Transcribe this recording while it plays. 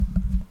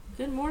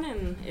Good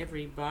morning,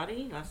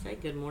 everybody. I say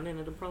good morning.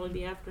 It'll probably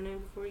be afternoon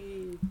before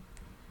you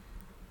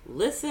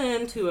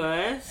listen to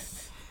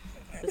us.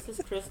 This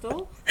is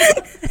Crystal.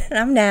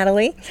 I'm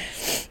Natalie.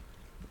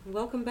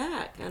 Welcome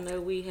back. I know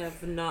we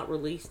have not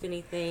released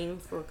anything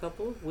for a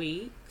couple of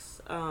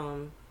weeks.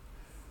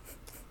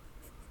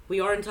 We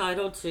are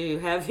entitled to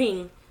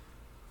having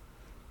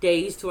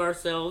days to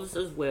ourselves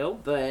as well,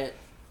 but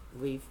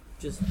we've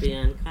just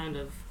been kind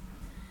of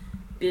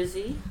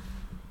busy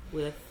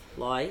with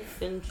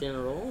life in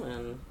general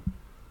and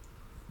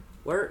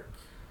work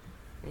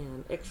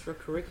and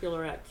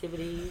extracurricular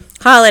activities.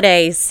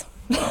 Holidays.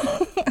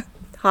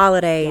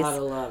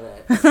 Gotta love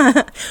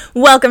it.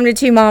 Welcome to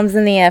Two Moms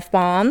and the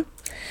F-Bomb.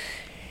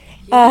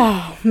 Yeah.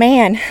 Oh,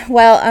 man.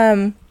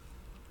 Well,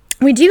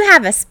 we do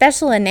have a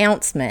special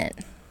announcement.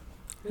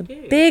 We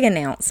do. Big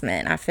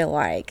announcement, I feel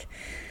like.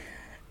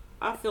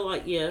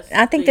 Yes.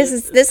 I think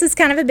this is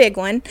kind of a big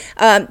one.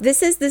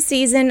 This is the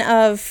season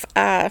of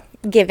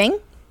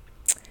giving.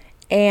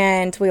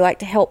 And we like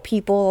to help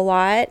people a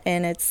lot,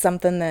 and it's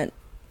something that,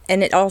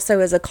 and it also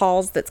is a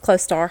cause that's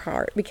close to our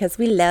heart because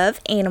we love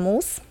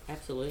animals.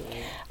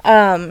 Absolutely.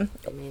 They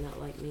may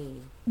not like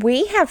me.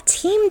 We have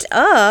teamed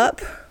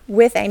up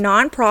with a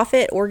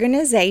nonprofit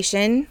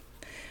organization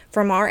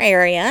from our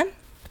area.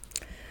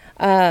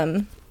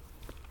 They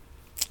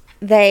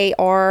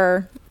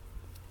are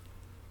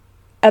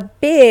a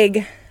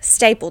big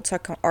staple to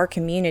our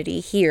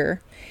community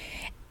here,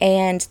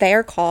 and they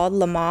are called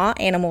Lamar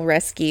Animal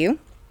Rescue.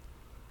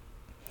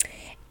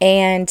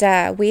 And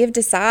we have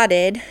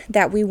decided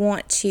that we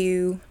want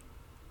to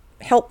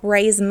help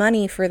raise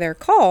money for their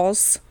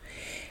cause.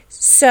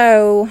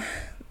 So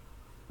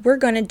we're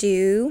going to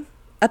do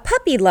a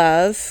puppy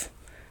love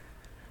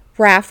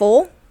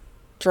raffle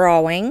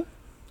drawing.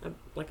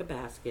 Like a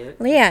basket.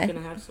 Yeah. It's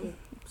going to have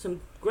some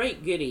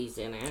great goodies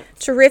in it.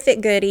 Terrific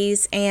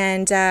goodies.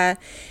 And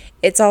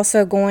it's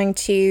also going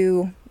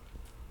to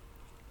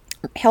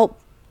help.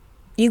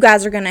 You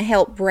guys are going to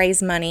help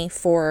raise money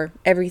for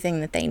everything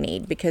that they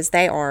need because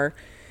they are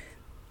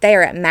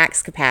at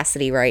max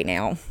capacity right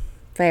now.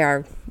 They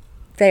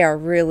are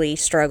really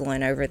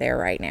struggling over there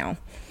right now.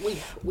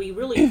 We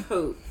really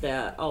hope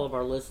that all of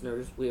our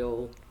listeners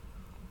will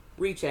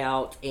reach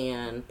out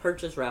and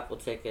purchase raffle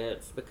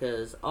tickets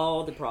because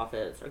all the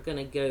profits are going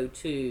to go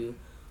to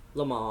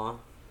Lamar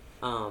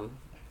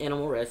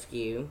Animal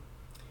Rescue,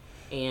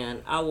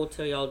 and I will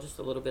tell y'all just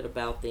a little bit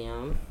about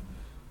them.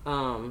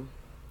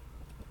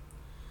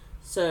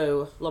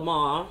 So,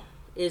 Lamar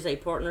is a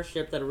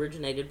partnership that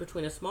originated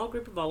between a small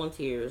group of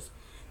volunteers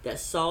that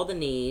saw the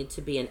need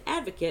to be an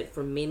advocate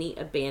for many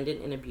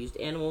abandoned and abused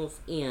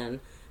animals in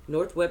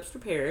North Webster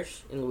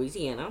Parish in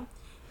Louisiana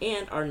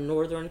and our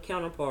northern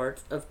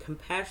counterparts of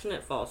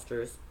Compassionate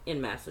Fosters in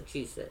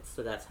Massachusetts.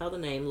 So that's how the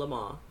name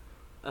Lamar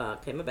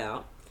came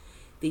about.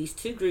 These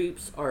two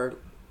groups are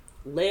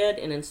led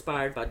and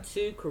inspired by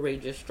two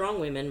courageous, strong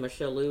women,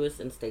 Michelle Lewis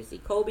and Stacy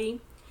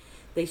Colby.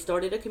 They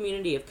started a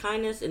community of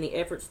kindness in the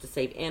efforts to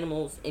save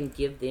animals and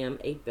give them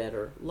a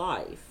better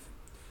life.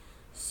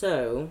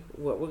 So,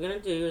 what we're going to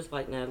do is,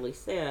 like Natalie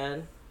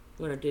said,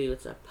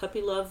 it's a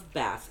puppy love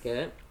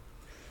basket.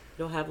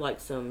 It'll have like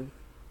some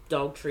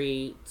dog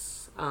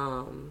treats,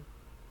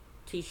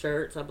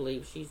 t-shirts, I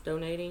believe she's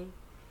donating.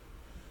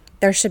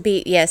 There's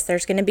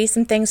going to be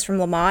some things from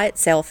Lamar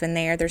itself in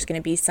there. There's going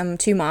to be some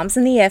Two Moms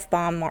and the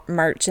F-Bomb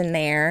merch in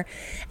there.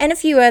 And a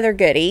few other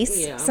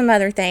goodies. Yeah. Some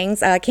other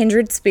things.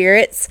 Kindred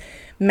Spirits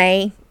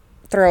may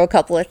throw a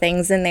couple of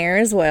things in there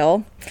as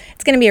well.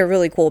 It's going to be a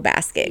really cool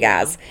basket,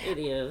 guys. Yeah, it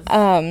is.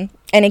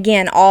 And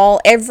again, all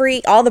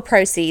the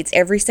proceeds,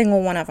 every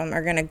single one of them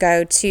are going to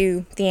go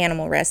to the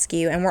Animal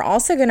Rescue. And we're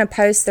also going to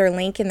post their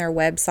link in their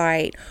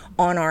website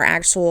on our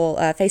actual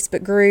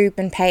Facebook group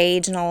and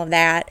page and all of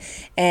that.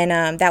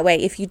 And that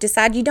way, if you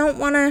decide you don't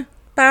want to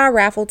buy a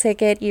raffle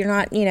ticket, you're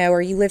not,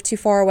 or you live too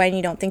far away and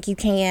you don't think you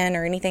can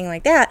or anything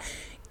like that,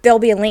 there'll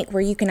be a link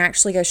where you can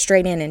actually go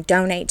straight in and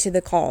donate to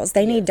the cause.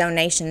 They need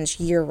donations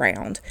year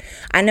round.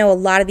 I know a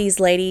lot of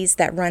these ladies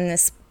that run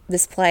this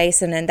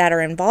place and that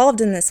are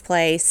involved in this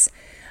place,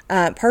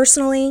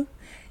 personally,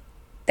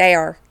 they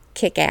are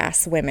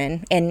kick-ass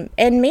women and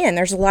men.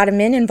 There's a lot of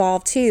men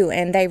involved too,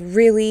 and they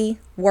really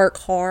work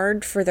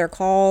hard for their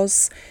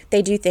cause.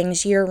 They do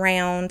things year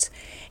round,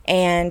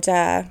 and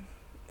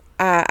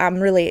I'm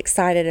really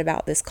excited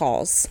about this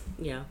cause.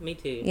 Yeah, me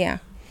too. Yeah.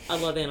 I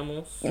love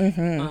animals.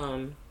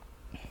 Mm-hmm.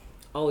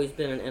 Always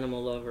been an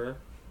animal lover. Of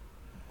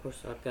course,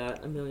 I've got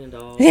 1 million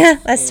dogs. Yeah,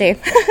 that's two.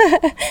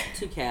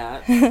 2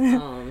 cats.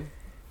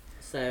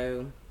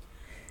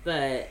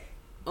 But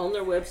on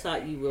their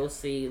website, you will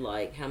see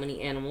like how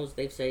many animals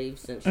they've saved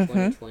since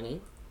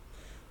 2020,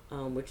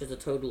 which is a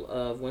total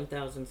of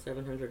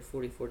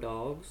 1,744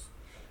 dogs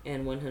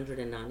and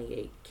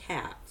 198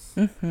 cats.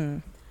 Mm-hmm.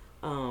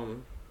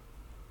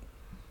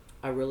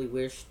 I really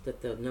wish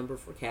that the number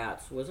for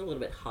cats was a little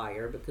bit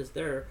higher because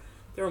there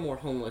are more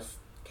homeless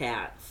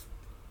cats,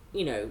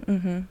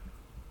 than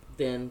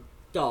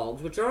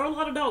dogs, which are a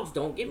lot of dogs,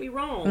 don't get me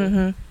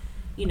wrong,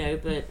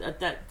 but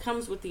that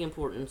comes with the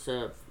importance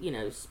of,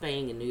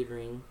 spaying and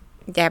neutering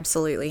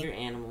Absolutely. your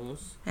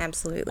animals.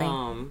 Absolutely.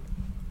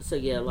 So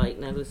yeah, like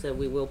Natalie said,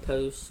 we will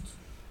post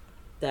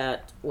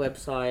that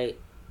website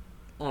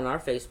on our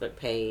Facebook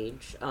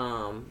page,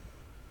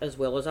 as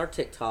well as our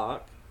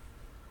TikTok.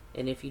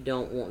 And if you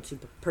don't want to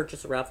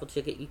purchase a raffle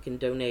ticket, you can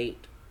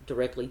donate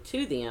directly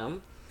to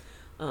them.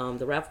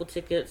 The raffle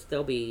tickets,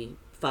 they'll be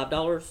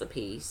 $5 a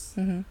piece.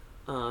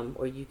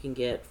 Or you can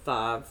get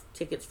 5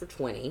 tickets for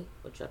 $20,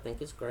 which I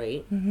think is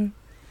great.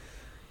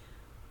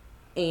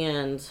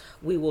 And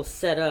we will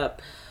set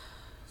up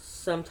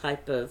some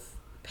type of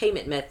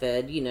payment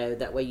method,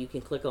 that way you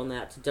can click on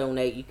that to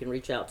donate. You can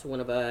reach out to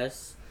one of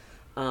us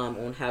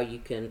on how you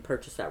can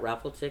purchase that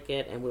raffle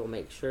ticket, and we'll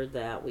make sure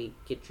that we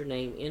get your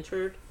name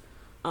entered.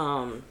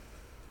 And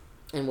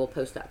we'll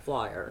post that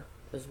flyer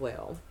as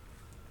well.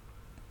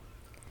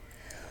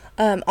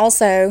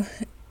 Also,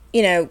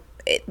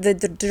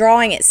 the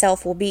drawing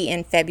itself will be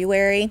in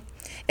February.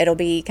 It'll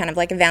be kind of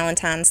like a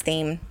Valentine's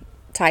theme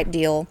type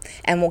deal,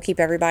 and we'll keep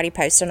everybody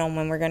posted on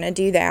when we're going to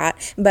do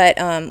that. But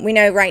we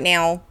know right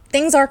now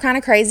things are kind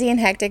of crazy and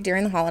hectic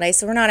during the holidays,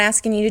 so we're not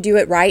asking you to do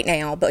it right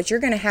now, but you're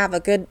going to have a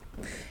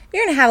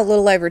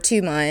little over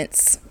 2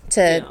 months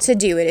to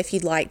do it if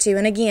you'd like to.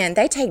 And again,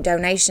 they take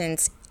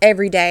donations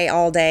every day,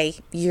 all day,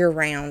 year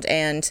round,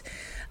 and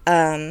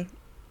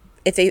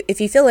if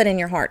you feel it in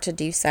your heart to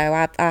do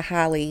so, I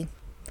highly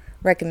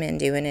recommend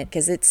doing it,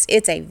 because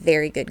it's a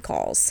very good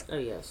cause. Oh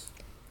yes.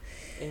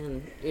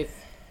 And if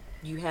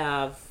you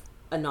have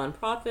a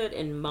nonprofit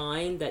in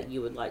mind that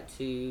you would like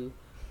to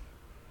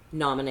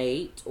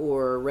nominate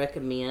or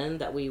recommend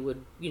that we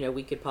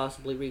could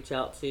possibly reach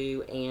out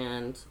to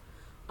and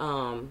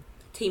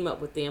team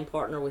up with them,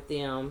 partner with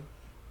them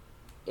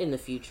in the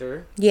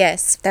future.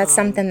 Yes, that's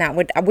something that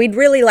we'd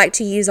really like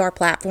to use our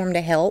platform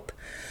to help.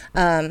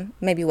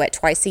 Maybe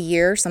twice a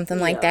year, something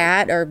like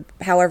that, or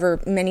however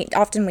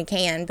often we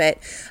can. But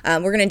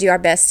we're going to do our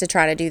best to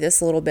try to do this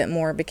a little bit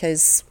more,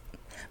 because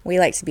we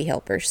like to be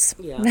helpers.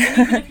 Yeah, and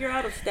even if you're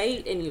out of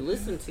state and you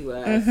listen to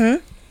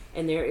us,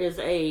 and there is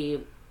a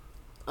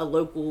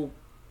local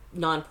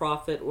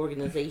nonprofit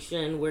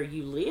organization where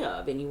you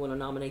live and you want to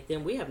nominate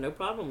them, we have no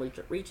problem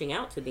reaching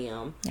out to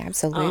them.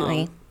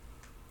 Absolutely.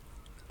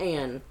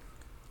 And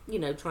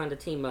trying to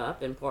team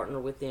up and partner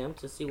with them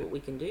to see what we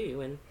can do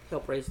and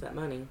help raise that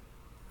money.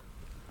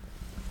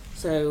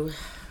 So,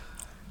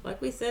 like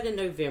we said in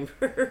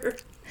November,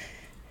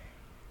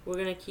 we're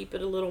going to keep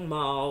it a little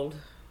mild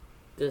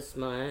this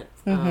month,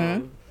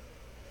 and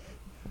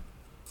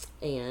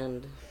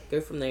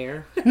go from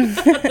there. I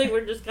think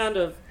we're just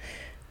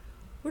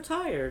we're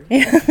tired.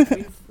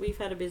 We've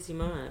had a busy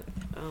month.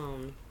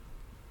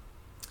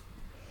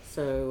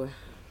 So,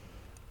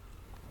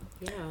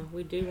 yeah,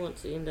 we do want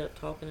to end up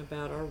talking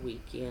about our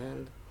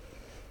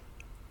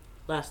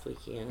last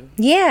weekend.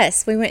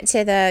 Yes, we went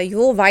to the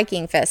Yule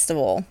Viking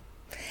Festival,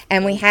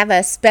 and we have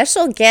a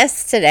special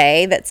guest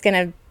today that's going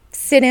to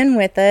sit in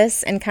with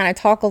us and kind of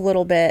talk a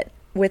little bit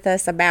with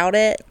us about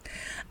it.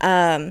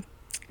 My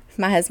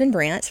husband,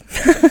 Brent,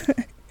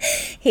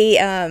 he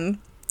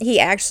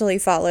actually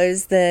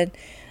follows the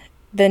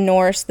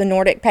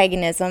Nordic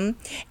paganism,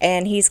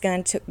 and he's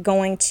going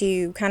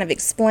to kind of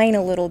explain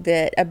a little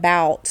bit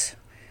about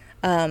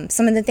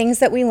some of the things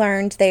that we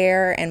learned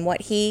there and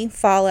what he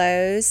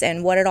follows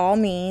and what it all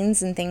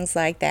means and things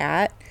like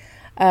that,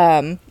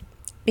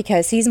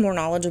 because he's more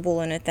knowledgeable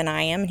in it than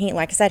I am. And he,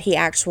 like I said, he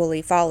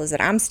actually follows it.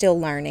 I'm still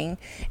learning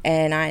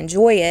and I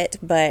enjoy it,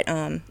 but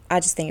I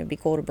just think it'd be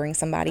cool to bring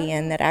somebody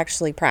in that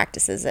actually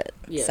practices it.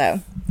 Yes. So,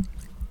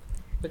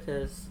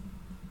 because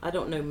I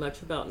don't know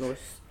much about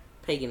Norse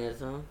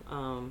paganism,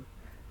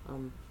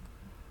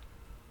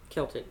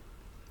 Celtic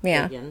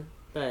pagan,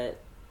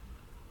 but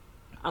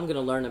I'm going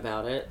to learn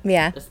about it.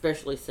 Yeah.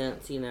 Especially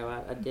since,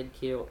 I did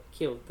kill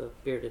the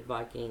bearded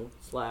Viking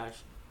 /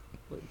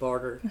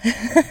 barter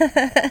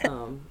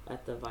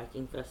at the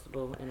Viking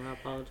Festival, and I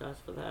apologize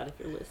for that if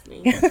you're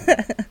listening.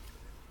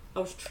 I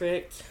was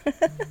tricked.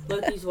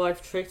 Loki's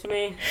wife tricked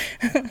me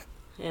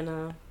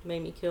and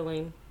made me kill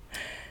him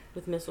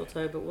with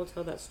mistletoe, but we'll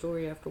tell that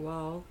story after a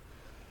while.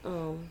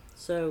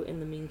 So in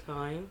the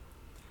meantime,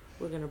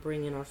 we're going to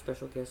bring in our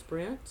special guest,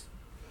 Brent,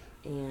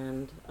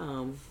 and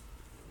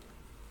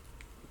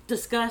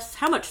discuss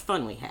how much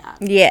fun we had.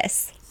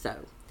 yes. So,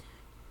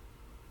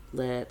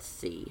 let's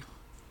see.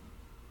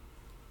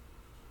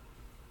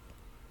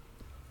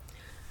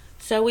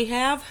 So we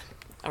have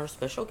our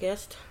special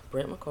guest,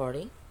 Brent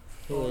McCarty,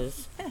 who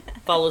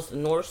follows the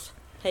Norse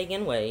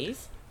pagan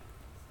ways.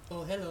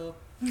 Oh, hello.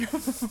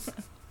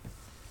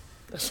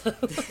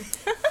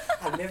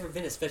 I've never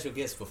been a special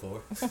guest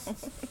before.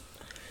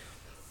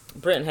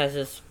 Brent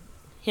has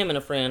him and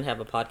a friend have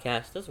a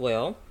podcast as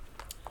well.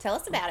 Tell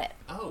us about it.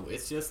 Oh,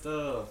 it's just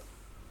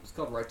it's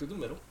called Right Through the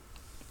Middle.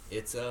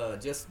 It's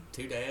just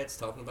two dads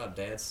talking about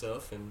dad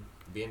stuff and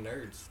being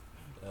nerds.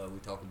 We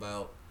talk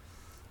about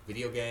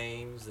video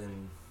games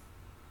and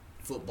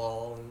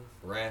football and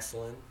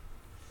wrestling.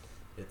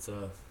 It's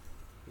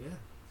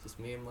just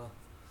me and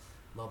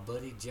my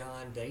buddy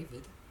John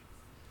David.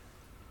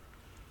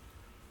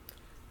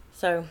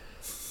 So,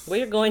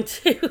 we're going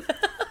to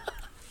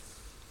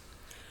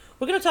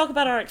We're going to talk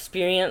about our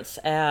experience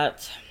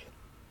at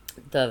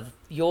the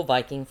Yule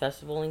Viking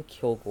Festival in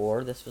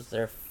Kilgore. This was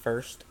their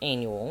first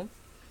annual.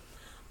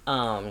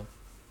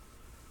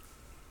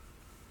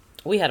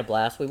 We had a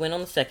blast. We went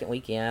on the second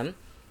weekend.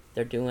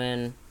 They're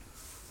doing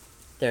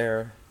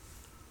their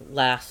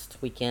last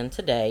weekend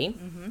today.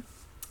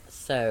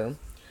 So,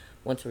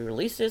 once we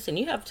release this and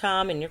you have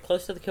time and you're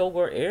close to the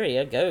Kilgore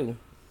area, go.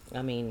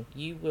 I mean,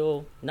 you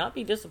will not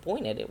be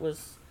disappointed. It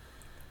was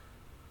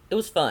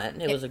fun.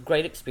 It was a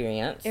great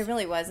experience. It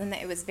really was, and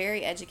it was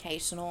very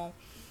educational,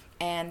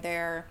 and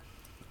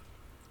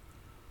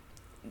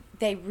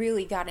they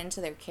really got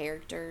into their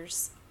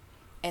characters,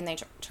 and they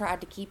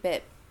tried to keep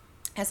it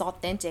as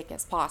authentic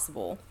as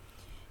possible.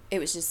 It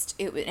was just,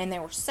 and they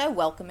were so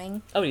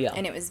welcoming. Oh, yeah.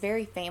 And it was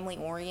very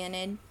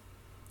family-oriented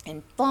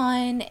and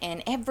fun,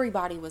 and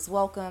everybody was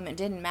welcome. It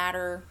didn't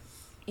matter,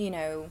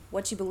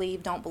 what you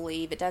believe, don't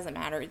believe. It doesn't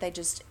matter. They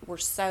just were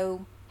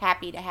so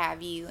happy to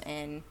have you,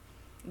 and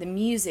the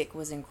music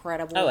was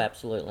incredible. Oh,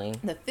 absolutely.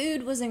 The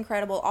food was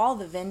incredible. All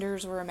the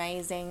vendors were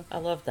amazing. I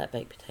loved that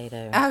baked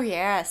potato. Oh,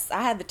 yes.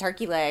 I had the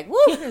turkey leg. Woo!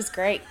 It was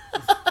great.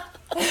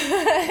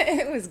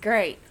 It was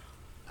great.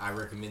 I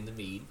recommend the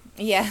mead.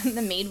 Yeah,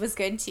 the mead was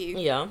good too.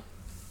 Yeah.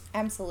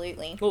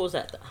 Absolutely. What was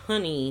that? The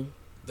honey.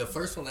 The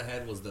first one I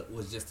had was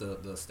just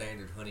the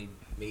standard honey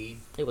mead.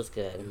 It was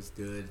good. It was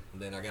good.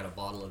 And then I got a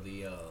bottle of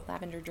the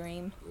Lavender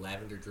Dream.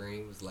 Lavender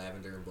Dream. It was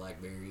lavender and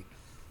blackberry.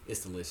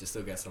 It's delicious.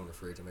 Still got some in the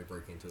fridge. I may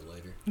break into it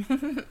later.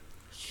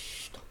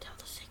 Shh, don't tell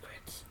the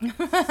secrets.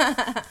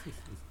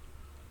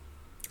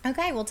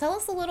 Okay, well, tell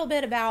us a little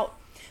bit about...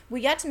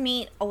 We got to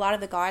meet a lot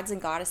of the gods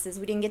and goddesses.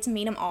 We didn't get to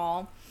meet them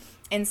all.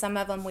 And some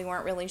of them we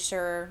weren't really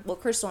sure. Well,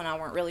 Crystal and I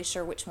weren't really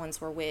sure which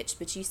ones were which,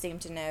 but you seem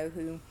to know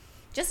who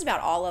just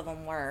about all of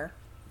them were.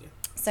 Yeah.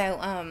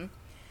 So,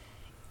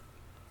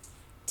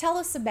 tell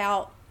us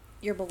about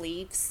your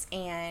beliefs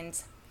and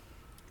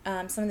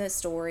some of the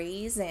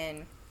stories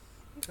and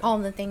all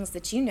the things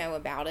that you know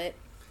about it.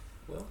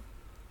 Well,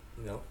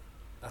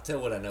 I'll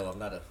tell what I know. I'm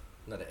not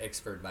an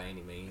expert by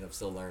any means. I'm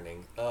still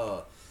learning.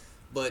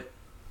 But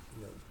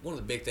one of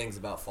the big things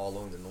about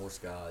following the Norse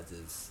gods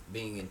is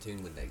being in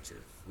tune with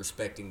nature,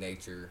 respecting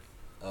nature,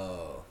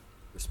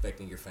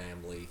 respecting your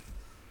family,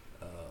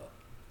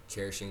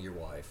 cherishing your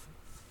wife.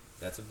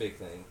 That's a big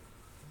thing.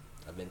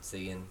 I've been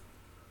seeing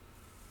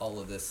all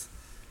of this.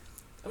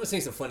 I've been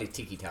seeing some funny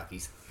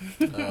tiki-takis.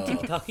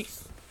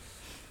 Tiki-takis.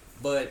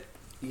 But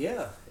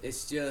yeah,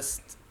 it's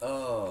just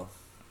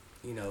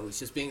it's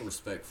just being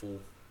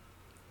respectful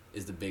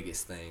is the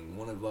biggest thing.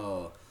 One of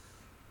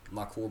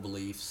my core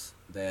beliefs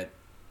that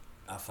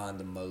I find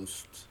the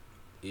most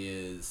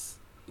is,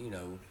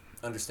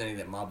 understanding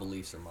that my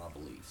beliefs are my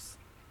beliefs.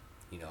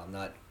 I'm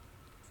not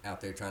out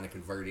there trying to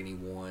convert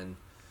anyone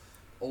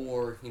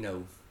or,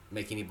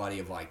 make anybody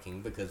a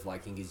Viking, because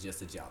Viking is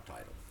just a job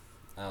title.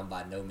 I'm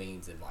by no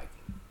means a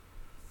Viking.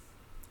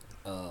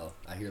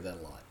 I hear that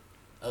a lot.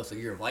 Oh, so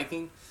you're a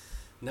Viking?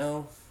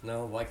 No,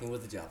 Viking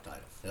was a job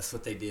title. That's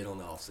what they did on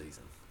the off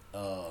season.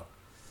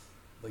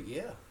 But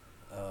yeah,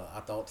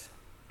 I thought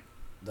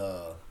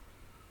the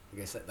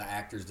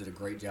actors did a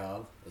great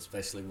job,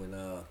 especially when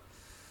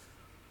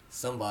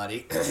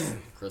somebody,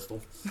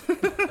 Crystal,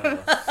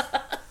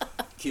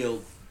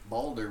 killed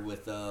Balder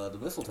with the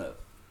mistletoe.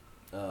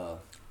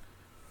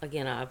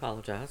 Again, I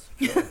apologize.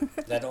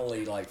 That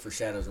only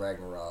foreshadows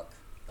Ragnarok.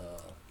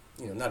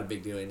 Not a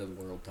big deal, end of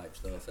the world type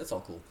stuff. That's all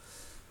cool.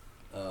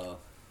 Well,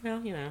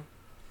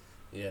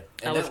 Yeah.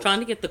 I was trying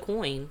to get the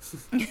coin.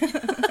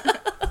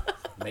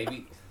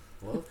 Maybe.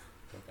 Well,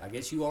 I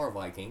guess you are a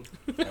Viking.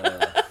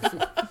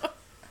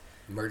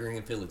 Murdering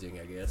and pillaging,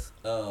 I guess.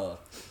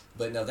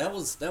 But no, that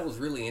was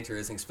really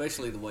interesting,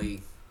 especially the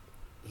way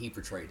he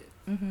portrayed it.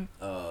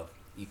 Mm-hmm.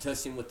 You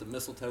touched him with the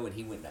mistletoe and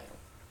he went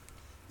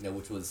down.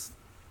 Which was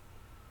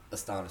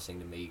astonishing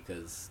to me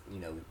because,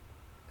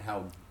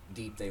 how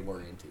deep they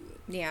were into it.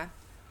 Yeah.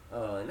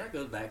 And that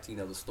goes back to,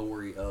 the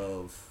story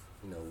of,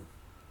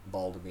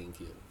 Balder being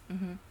killed.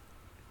 Mm-hmm.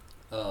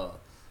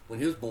 When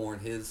he was born,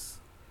 his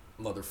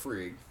mother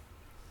Frigg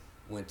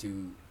went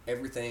to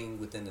everything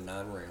within the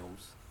 9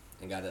 realms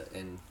and got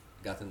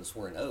them to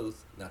swear an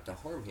oath not to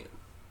harm him,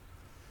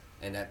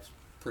 and that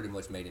pretty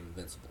much made him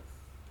invincible.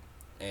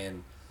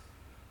 And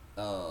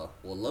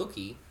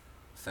Loki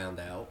found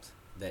out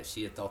that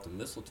she had thought the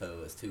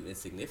mistletoe as too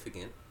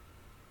insignificant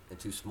and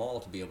too small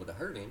to be able to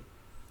hurt him.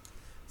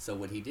 So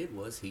what he did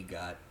was he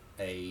got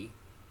a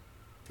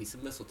piece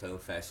of mistletoe,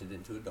 fashioned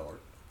into a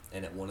dart,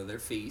 and at one of their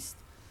feasts,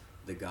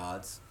 the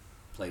gods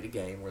played a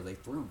game where they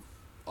threw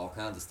all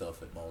kinds of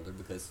stuff at Balder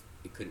because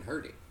it couldn't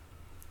hurt him.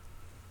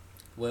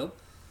 Well,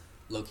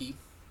 Loki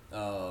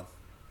got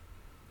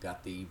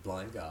the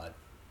blind god,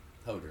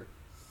 Hodor,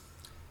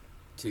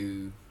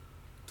 to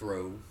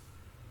throw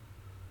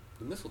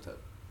the mistletoe.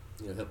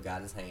 Help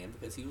guide his hand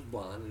because he was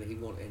blind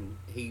and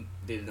he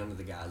did it under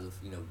the guise of,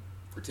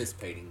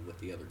 participating with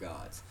the other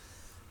gods.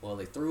 Well,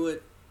 they threw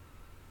it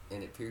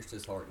and it pierced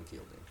his heart and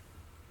killed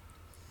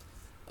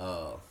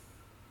him.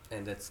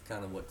 And that's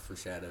kind of what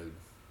foreshadowed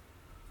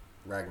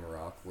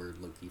Ragnarok, where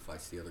Loki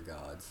fights the other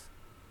gods.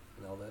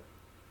 and all that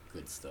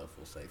good stuff.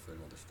 We'll say for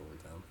another story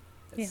time.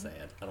 That's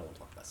sad. I don't want to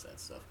talk about sad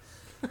stuff.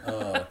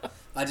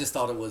 I just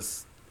thought it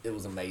was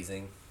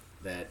amazing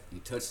that you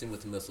touched him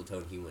with the mistletoe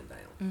and he went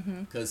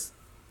down. Because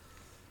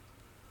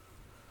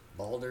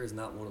Balder is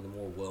not one of the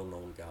more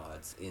well-known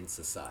gods in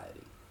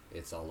society.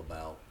 It's all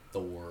about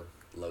Thor,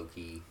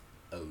 Loki,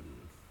 Odin.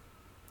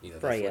 You know,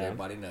 that's Freya. what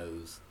everybody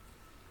knows.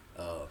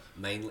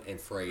 Mainly, and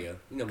Freya.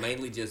 You know,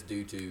 mainly just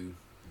due to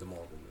the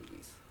Marvel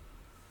movies.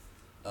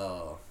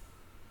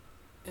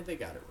 And they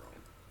got it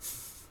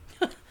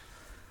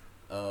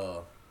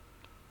wrong.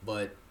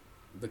 But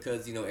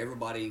because, you know,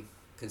 everybody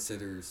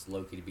considers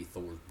Loki to be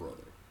Thor's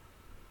brother,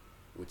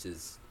 which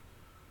is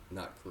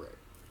not correct.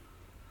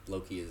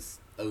 Loki is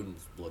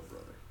Odin's blood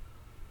brother,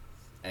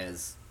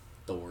 as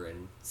Thor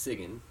and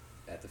Sigyn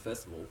at the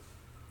festival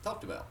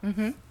talked about,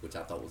 which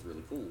I thought was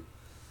really cool.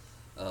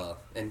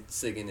 And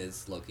Sigyn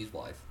is Loki's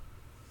wife.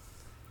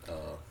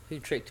 Who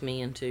tricked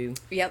me into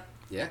Yep.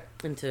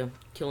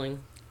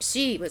 killing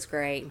She was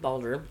great.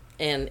 Balder.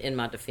 And in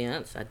my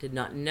defense, I did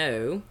not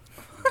know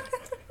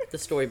the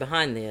story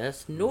behind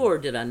this, nor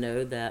did I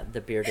know that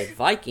the bearded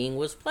Viking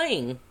was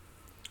playing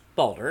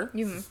Balder.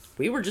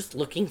 We were just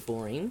looking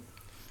for him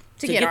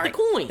to get the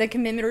coin. The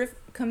commemorative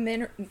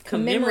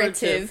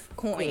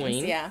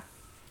coins. Yeah.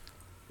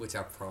 Which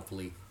I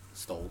promptly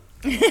stole.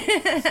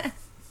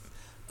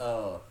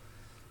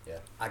 Yeah,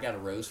 I got a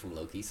rose from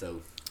Loki,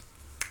 so...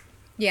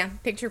 Yeah,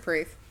 picture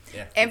proof.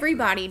 Yeah,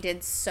 Everybody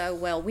did so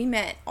well. We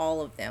met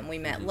all of them. We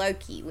met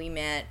Loki. We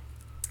met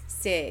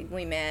Sig.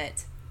 We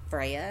met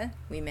Freya.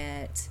 We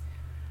met...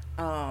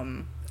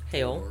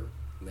 Hale.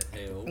 Met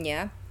Hale.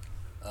 Yeah.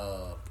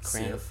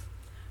 Sif.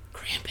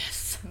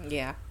 Krampus.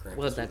 Yeah. Krampus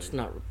Well, was that's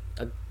there. not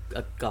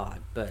a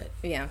god, but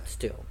Yeah.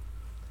 still.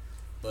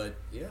 But,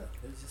 yeah,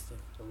 it was just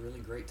a really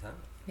great time.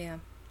 Yeah.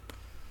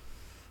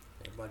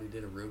 Everybody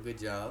did a real good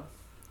job.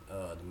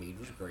 The mead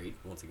was great,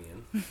 once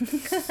again.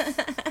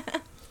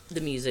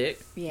 The music,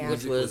 Yeah.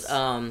 which was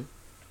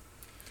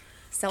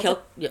Celtic.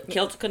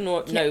 Celtica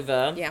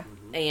Nova Yeah.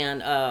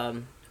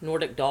 and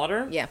Nordic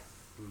Daughter. Yeah.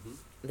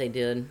 They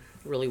did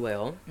really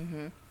well.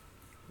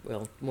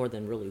 Well, more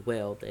than really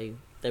well. They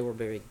were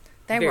very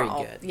They were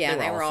all good. Yeah,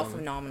 they were all awesome.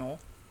 phenomenal,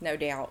 no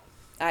doubt.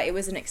 It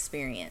was an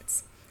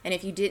experience, and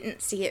if you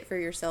didn't see it for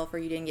yourself or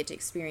you didn't get to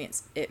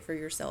experience it for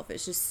yourself,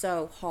 it's just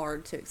so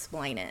hard to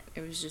explain it.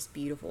 It was just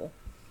beautiful.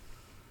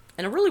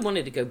 And I really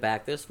wanted to go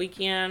back this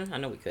weekend. I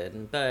know we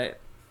couldn't, but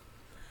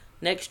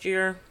next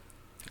year.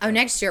 Oh,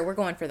 next year we're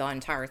going for the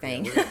entire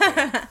thing.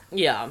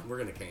 Yeah, We're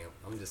going to camp.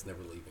 I'm just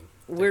never leaving.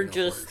 we're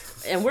Taking off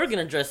just, work. and we're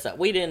gonna dress up.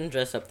 We didn't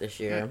dress up this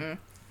year,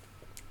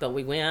 but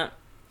we went,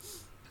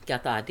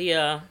 got the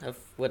idea of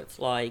what it's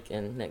like,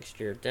 and next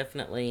year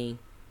definitely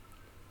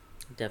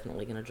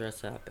gonna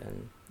dress up.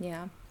 And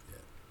Yeah.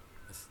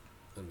 It's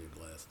going to be a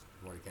blast.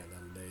 I'm already counting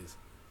down the days.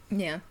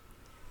 Yeah.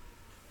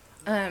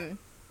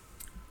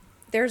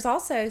 There's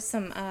also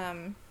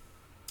some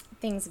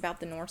things about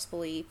the Norse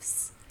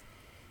beliefs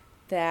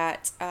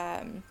that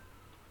I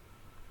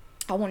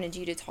wanted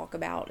you to talk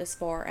about as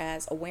far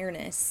as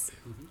awareness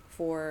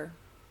for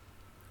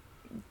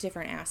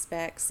different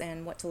aspects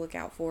and what to look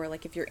out for.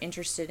 Like if you're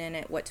interested in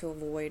it, what to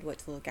avoid, what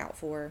to look out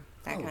for,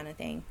 that kind of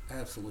thing.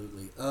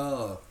 Absolutely.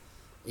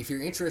 If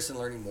you're interested in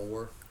learning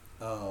more,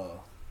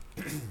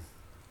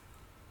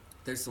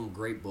 there's some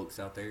great books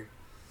out there.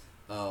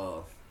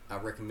 I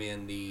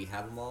recommend the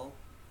Have 'em All,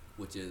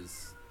 which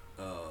is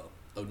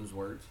Odin's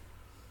Words.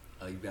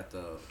 You've got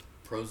the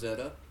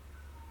Prosetta,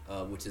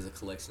 which is a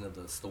collection of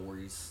the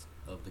stories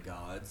of the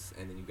gods,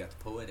 and then you've got the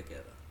Poetic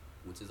Edda,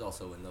 which is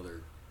also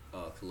another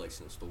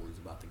collection of stories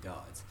about the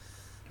gods.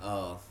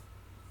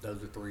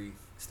 Those are three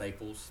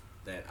staples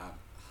that I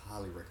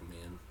highly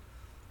recommend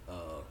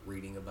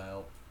reading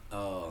about.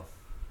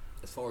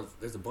 As far as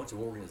there's a bunch of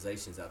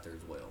organizations out there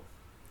as well.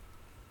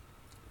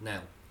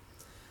 Now,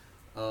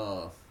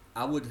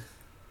 I would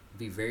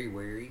be very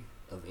wary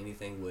of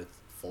anything with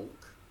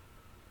folk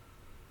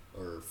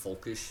or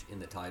folkish in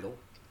the title.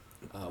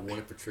 One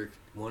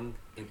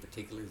in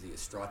particular is the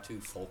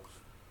Astratu Folk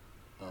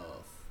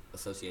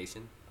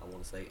Association. I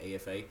want to say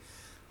AFA.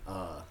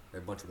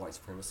 They're a bunch of white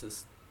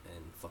supremacists,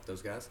 and fuck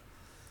those guys.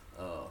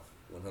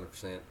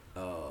 100%.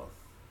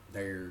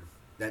 They're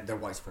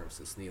white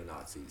supremacists,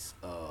 neo-Nazis.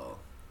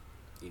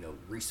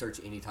 Research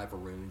any type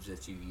of runes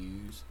that you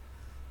use.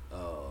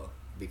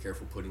 Be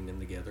careful putting them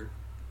together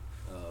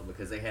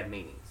because they have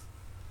meanings.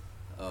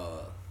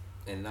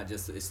 And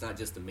it's not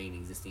just the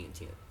meanings; it's the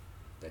intent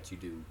that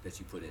you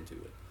put into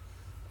it.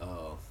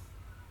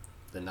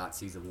 The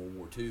Nazis of World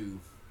War II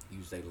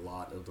used a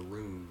lot of the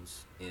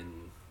runes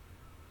in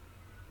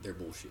their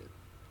bullshit.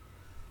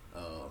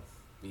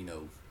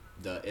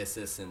 The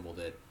SS symbol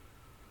that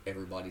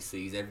everybody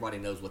sees. Everybody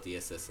knows what the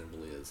SS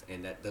symbol is,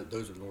 and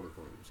those are Nordic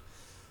runes.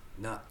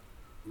 Not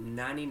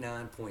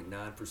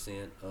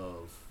 99.9%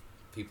 of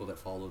people that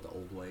follow the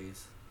old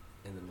ways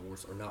in the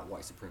Norse are not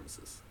white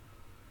supremacists.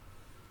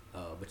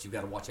 But you've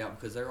got to watch out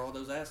because there are all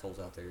those assholes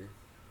out there.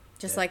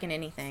 Just like in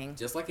anything.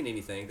 Just like in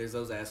anything, there's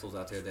those assholes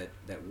out there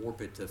that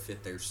warp it to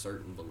fit their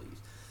certain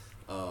beliefs.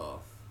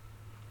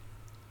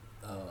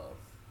 uh,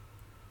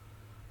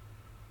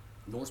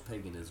 Norse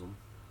paganism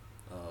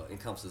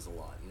encompasses a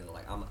lot. You know,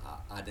 like I'm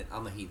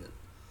a heathen,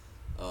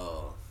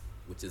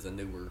 which is a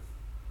newer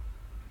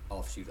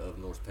offshoot of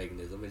Norse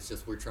paganism. It's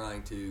just we're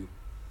trying to,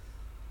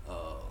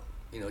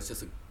 it's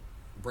just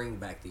bring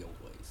back the old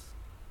ways,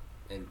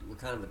 and we're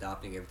kind of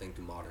adopting everything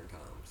to modern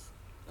times.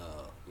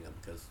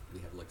 Because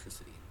we have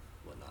electricity and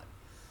whatnot.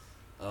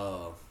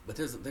 But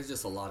there's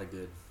just a lot of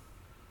good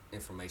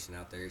information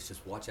out there. It's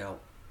just watch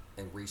out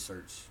and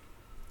research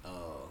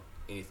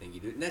anything you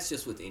do, and that's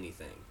just with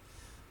anything.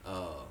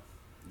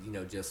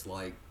 Just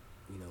like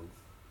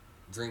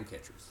dream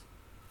catchers.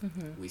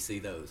 We see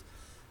those.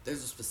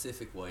 There's a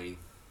specific way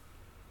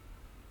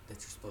that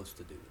you're supposed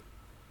to do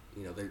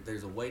it.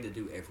 There's a way to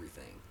do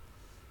everything,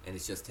 and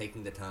it's just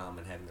taking the time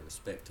and having the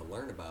respect to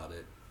learn about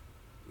it.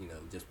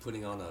 Just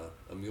putting on a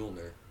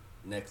Mjolnir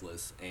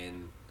necklace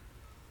and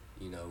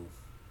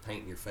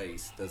painting your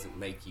face doesn't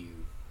make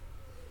you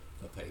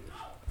a pagan.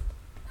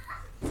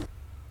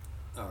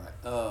 All right,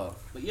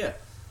 but yeah,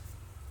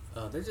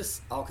 there's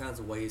just all kinds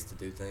of ways to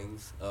do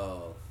things,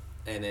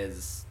 and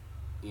as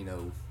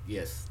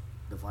yes,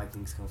 the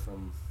Vikings come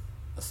from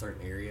a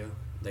certain area.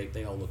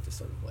 They all looked a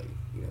certain way.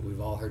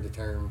 We've all heard the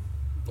term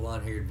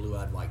blonde-haired,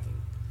 blue-eyed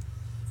Viking.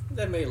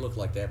 That may look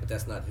like that, but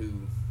that's not who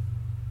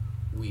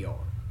we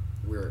are.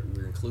 We're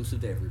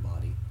inclusive to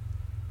everybody.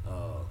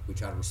 We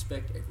try to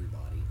respect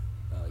everybody.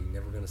 You're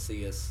never going to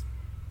see us,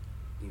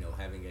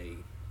 having a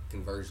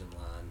conversion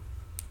line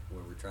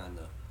where we're trying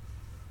to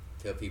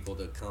tell people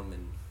to come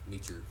and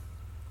meet your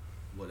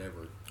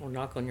whatever. Or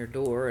knock on your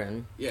door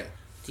and... Yeah.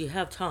 Do you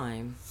have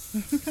time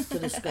to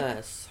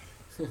discuss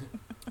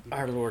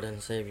our Lord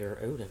and Savior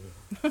Odin?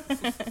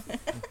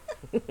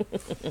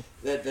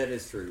 That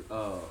is true.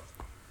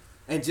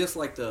 And just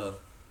like the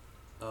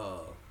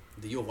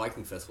Yule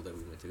Viking Festival that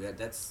we went to,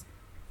 that's...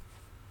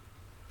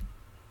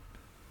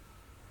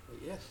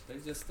 But yeah,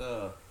 there's just...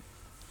 there's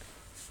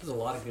a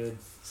lot of good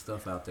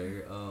stuff out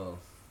there.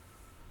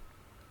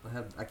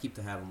 I keep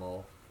to have them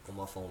all on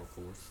my phone, of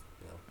course.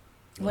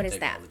 What is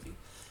that?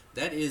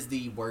 That is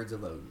the Words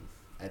of Odin.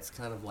 That's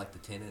kind of like the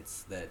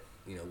tenets that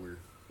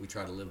we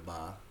try to live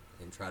by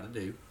and try to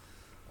do.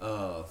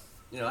 I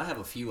have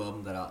a few of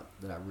them that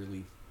I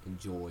really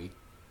enjoy.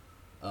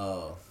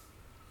 One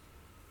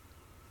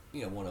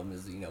of them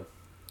is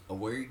a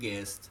wary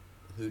guest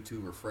who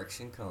to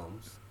reflection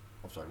comes,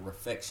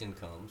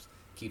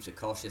 keeps a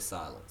cautious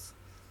silence.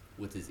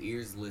 With his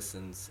ears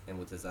listens and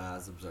with his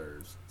eyes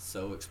observes,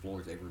 so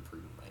explores every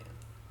prudent man.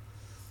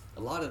 A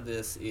lot of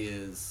this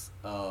is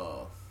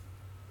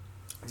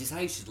just how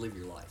you should live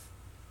your life.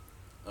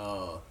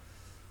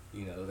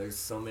 There's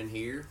some in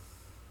here,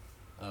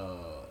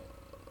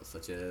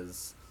 such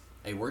as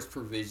a worse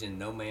provision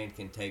no man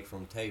can take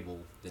from table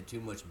than too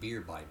much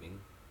beer bibbing.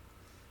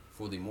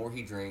 For the more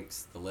he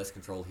drinks, the less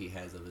control he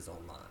has of his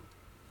own mind,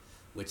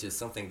 which is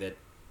something that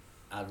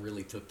I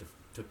really took to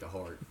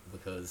heart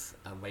because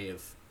I may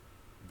have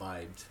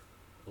vibed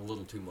a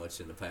little too much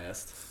in the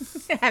past.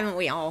 Haven't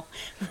we all?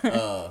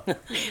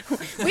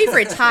 We've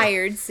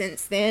retired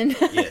since then.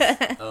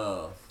 Yes.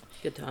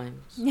 Good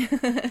times.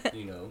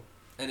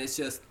 And it's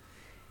just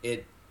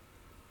it's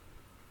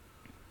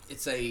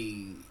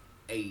a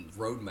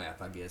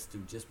roadmap, I guess, to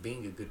just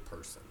being a good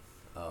person.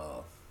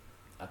 I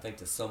think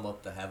to sum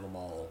up to have them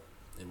all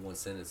in one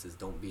sentence is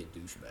don't be a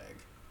douchebag.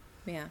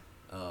 Yeah.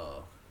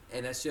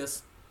 And that's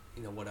just,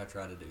 what I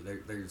try to do.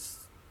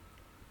 There's,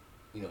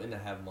 in the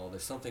have them all,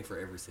 there's something for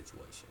every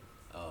situation.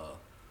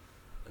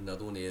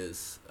 Another one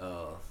is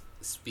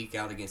speak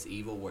out against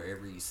evil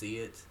wherever you see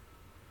it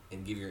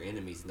and give your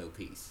enemies no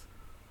peace.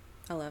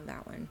 I love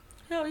that one.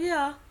 Hell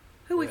yeah.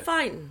 Who we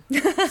fighting?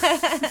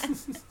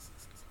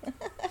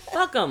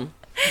 Fuck 'em.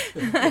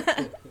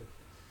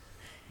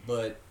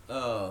 But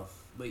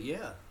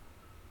yeah,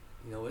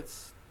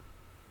 it's...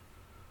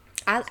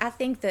 I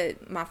think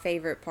that my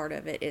favorite part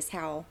of it is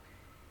how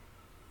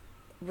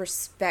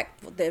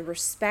the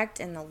respect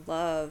and the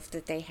love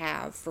that they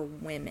have for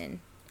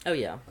women. Oh,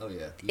 yeah. Oh,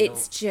 yeah.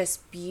 It's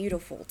just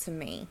beautiful to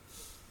me.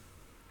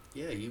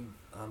 Yeah,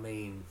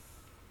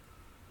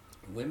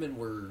 women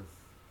were,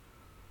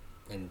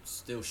 and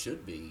still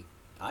should be,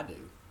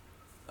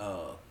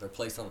 they're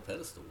placed on a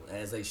pedestal,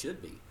 as they should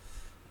be.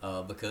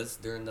 Because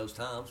during those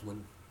times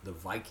when the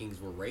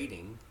Vikings were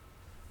raiding,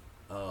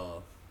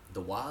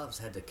 the wives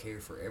had to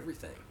care for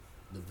everything.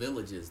 The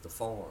villages, the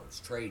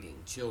farms,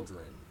 trading,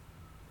 children,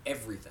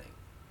 everything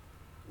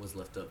was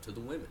left up to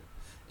the women.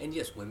 And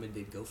yes, women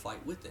did go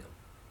fight with them.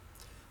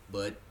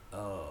 But,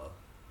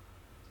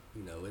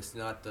 it's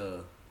not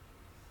the...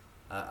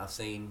 I've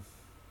seen,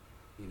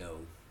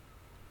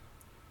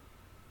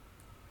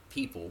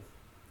 people,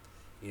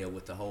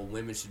 with the whole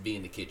women should be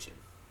in the kitchen.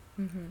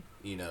 Mm-hmm.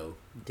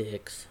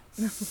 Dicks.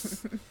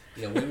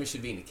 Women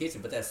should be in the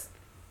kitchen, but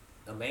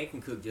a man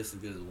can cook just as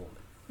good as a woman.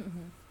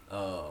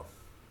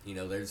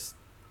 Mm-hmm. There's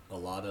a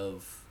lot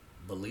of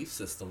belief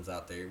systems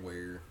out there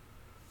where,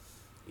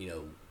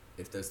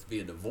 if there's to be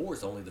a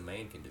divorce, only the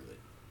man can do it.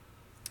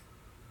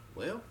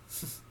 Well,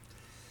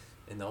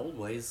 in the old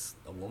ways,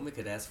 a woman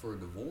could ask for a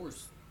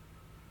divorce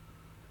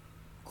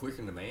quicker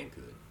than a man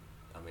could.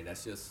 I mean,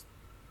 that's just,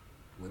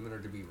 women are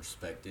to be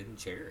respected and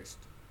cherished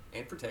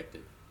and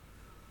protected.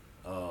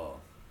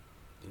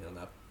 And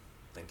I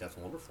think that's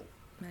wonderful.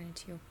 I do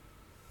too.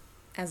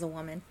 As a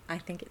woman, I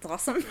think it's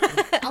awesome.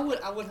 I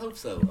would hope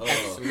so.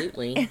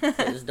 Absolutely.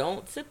 Because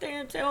don't sit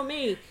there and tell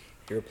me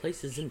your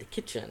place is in the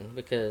kitchen,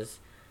 because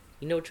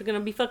you know what you're going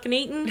to be fucking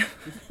eating?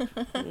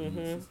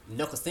 Mm-hmm.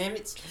 Knuckle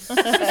sandwich.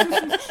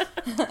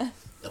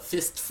 A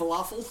fist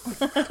falafel.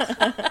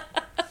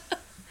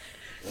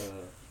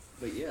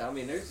 But yeah, I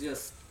mean, there's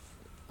just,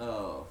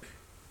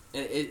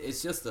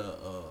 it's just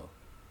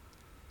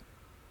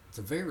it's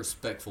a very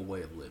respectful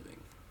way of living.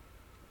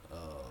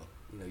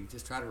 You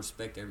just try to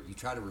respect you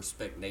try to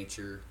respect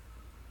nature,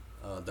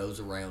 those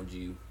around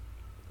you.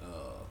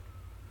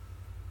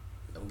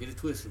 Don't get it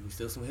twisted. We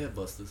still some head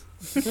busters.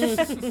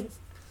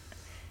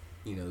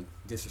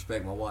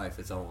 Disrespect my wife.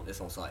 It's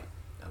on sight.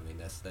 I mean,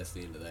 that's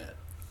the end of that.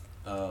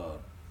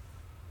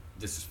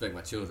 Disrespect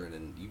my children,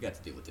 and you got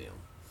to deal with them.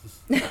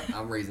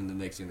 I'm raising the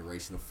next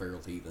generation of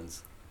feral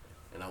heathens,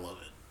 and I love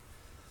it.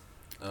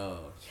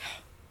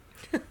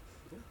 Yeah.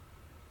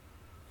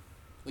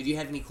 Well, do you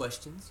have any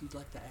questions you'd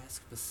like to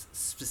ask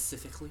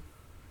specifically?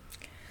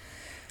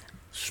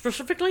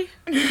 Specifically?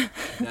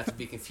 Not to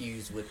be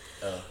confused with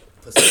a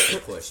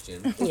Pacific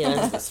question.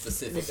 Yeah. The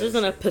specific This ocean.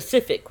 isn't a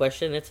Pacific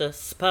question, it's a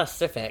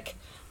specific.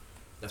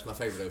 That's my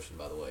favorite ocean,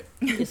 by the way.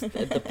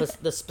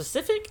 The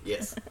specific?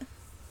 Yes.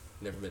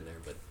 Never been there,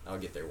 but I'll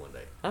get there one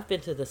day. I've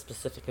been to the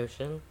Pacific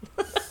Ocean.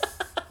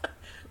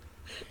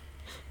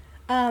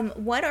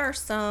 What are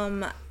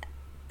some,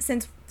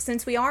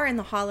 since we are in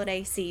the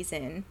holiday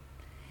season,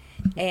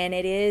 and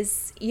it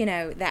is,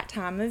 that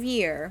time of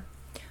year,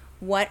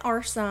 what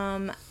are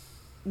some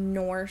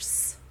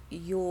Norse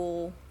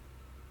Yule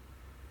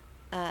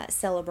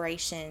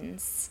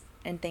celebrations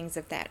and things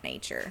of that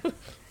nature?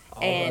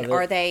 And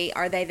are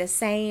they the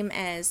same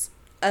as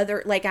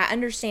other, like, I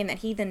understand that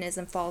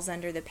heathenism falls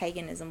under the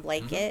paganism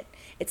blanket.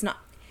 Mm-hmm. It's not.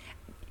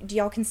 Do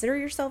y'all consider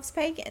yourselves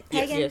pagan?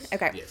 Yes.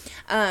 Okay. Yes.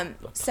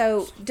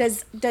 So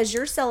does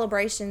your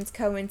celebrations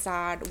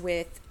coincide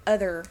with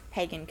other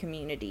pagan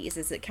communities?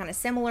 Is it kind of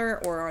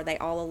similar, or are they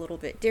all a little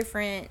bit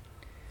different?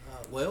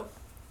 Well,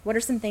 what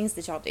are some things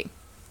that y'all do?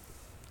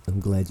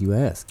 I'm glad you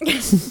asked.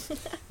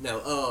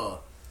 No,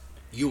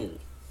 Yule.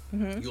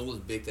 Mm-hmm. Yule is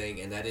a big thing,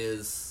 and that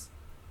is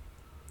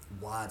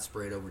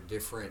widespread over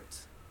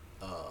different,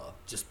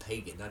 just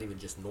pagan, not even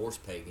just Norse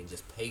pagan,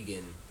 just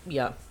pagan.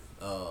 Yeah.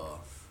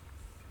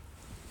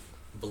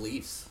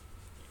 Beliefs.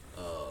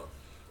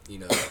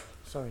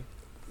 Sorry.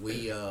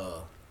 We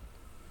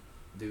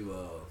do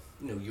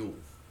Yule.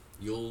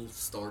 Yule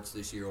starts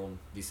this year on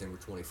December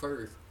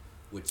 21st,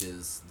 which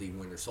is the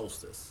winter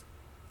solstice.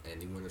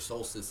 And the winter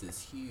solstice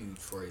is huge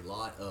for a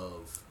lot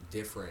of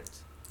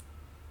different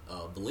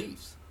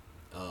beliefs.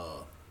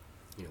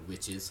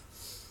 Witches.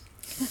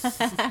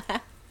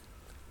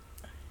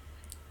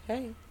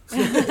 Hey.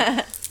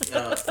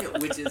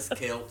 Witches,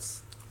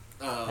 Celts.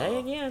 Hey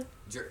again.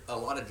 A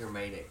lot of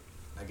Germanic,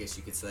 I guess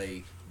you could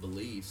say,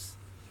 beliefs.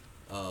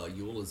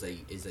 Yule is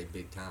a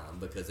big time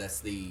because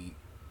that's the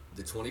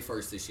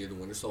 21st this year. The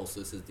winter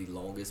solstice is the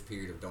longest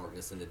period of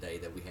darkness in the day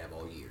that we have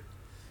all year,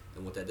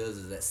 and what that does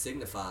is that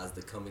signifies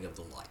the coming of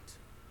the light.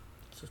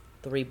 So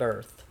the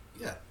rebirth.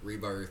 Yeah,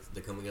 rebirth,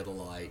 the coming of the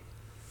light.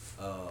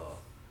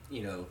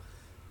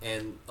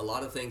 And a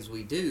lot of things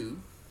we do,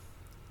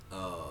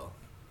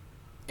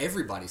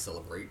 everybody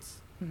celebrates,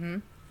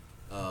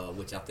 Mm-hmm.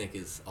 which I think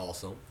is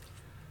awesome.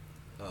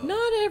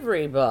 Not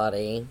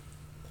everybody.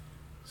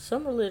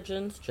 Some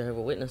religions,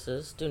 Jehovah's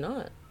Witnesses, do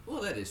not.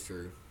 Well, that is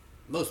true.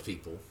 Most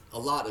people, a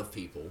lot of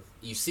people,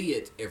 you see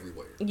it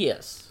everywhere.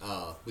 Yes.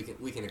 We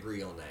can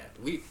agree on that.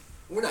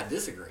 We're not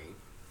disagreeing.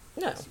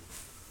 No.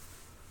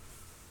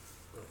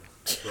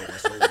 Throw my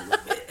shoulder a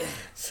little bit.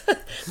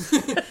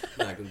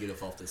 Not gonna get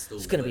up off this stool.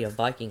 It's gonna be a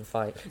Viking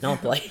fight. No, I'm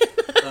playing.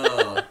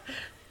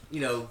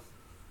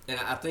 And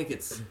I think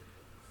it's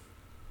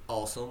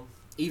awesome,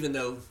 even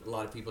though a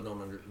lot of people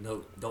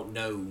don't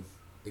know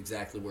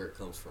exactly where it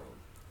comes from.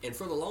 And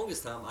for the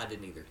longest time, I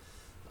didn't either.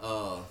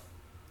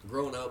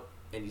 Growing up,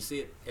 and you see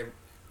it,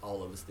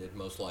 all of us did,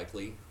 most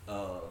likely.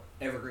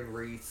 Evergreen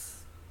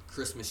wreaths,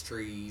 Christmas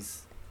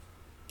trees,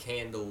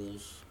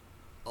 candles,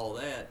 all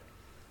that.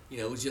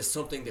 It was just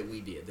something that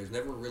we did. There's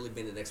never really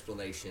been an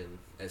explanation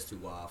as to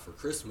why for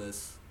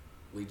Christmas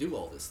we do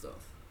all this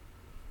stuff.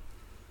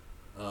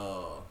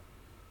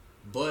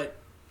 But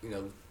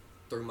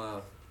through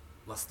my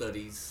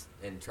studies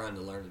and trying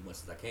to learn as much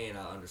as I can,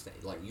 I understand,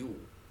 like Yule.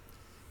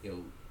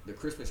 The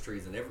Christmas tree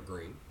is an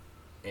evergreen,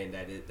 and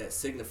that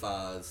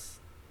signifies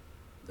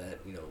that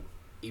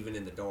even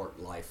in the dark,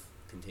 life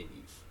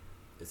continues.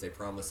 It's a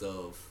promise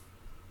of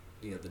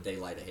the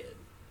daylight ahead.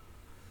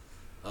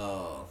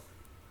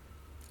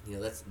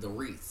 That's the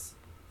wreaths.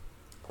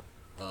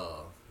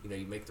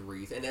 You make the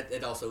wreath, and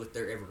that also, if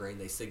they're evergreen,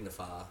 they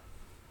signify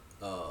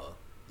the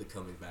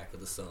coming back of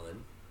the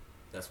sun.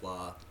 That's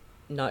why.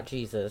 Not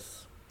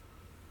Jesus.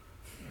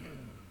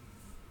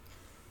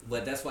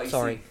 But that's why you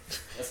Sorry. see.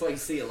 That's why you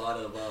see a lot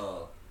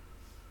of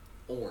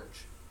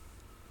orange.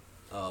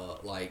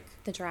 like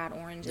The dried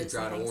oranges. the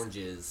dried and things.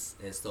 oranges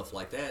and stuff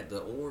like that. The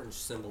orange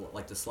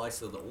like the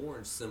slice of the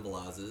orange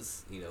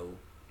symbolizes,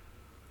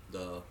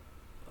 the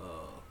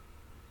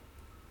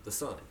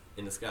sun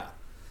in the sky,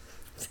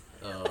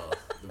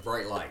 the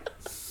bright light.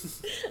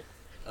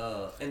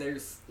 And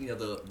there's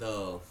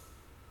the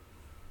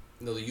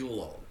Yule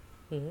log.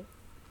 Mm-hmm.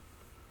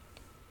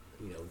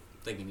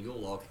 Thinking Yule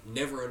log,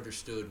 never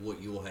understood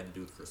what Yule had to do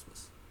with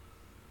Christmas.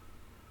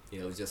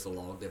 It was just a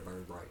log that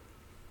burned bright.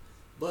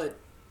 But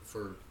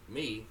for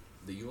me,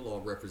 the Yule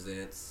log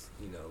represents,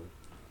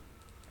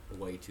 a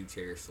way to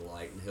cherish the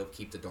light and help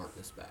keep the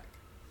darkness back.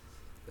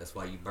 That's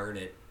why you burn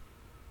it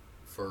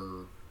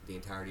for the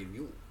entirety of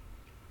Yule.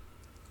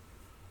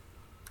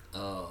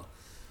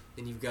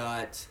 Then you've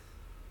got,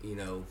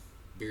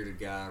 bearded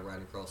guy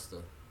riding across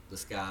the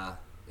sky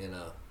in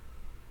a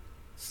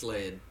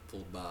sled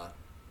pulled by,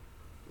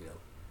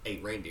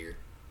 8 reindeer.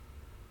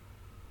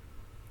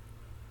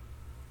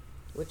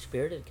 Which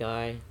bearded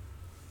guy?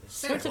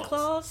 Santa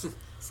Claus?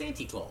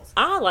 Santa Claus.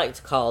 I like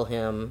to call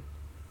him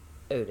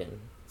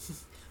Odin.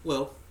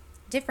 Well,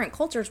 Different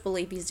cultures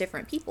believe he's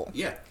different people.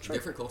 yeah,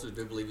 different cultures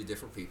do believe in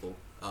different people.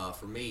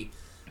 For me,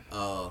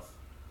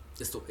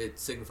 it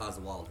signifies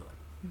the wild hunt.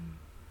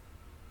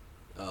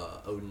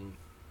 Odin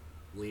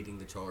leading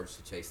the charge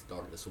to chase the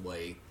darkness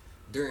away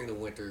during the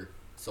winter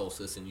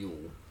solstice and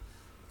Yule.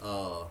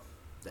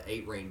 The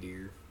 8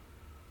 reindeer,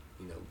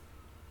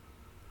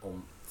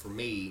 for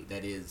me,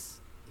 that is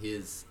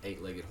his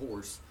 8-legged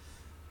horse,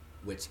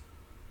 which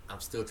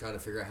I'm still trying to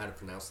figure out how to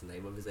pronounce the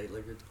name of his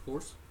 8-legged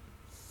horse.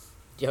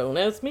 Don't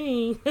ask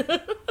me.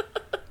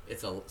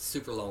 It's a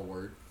super long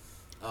word.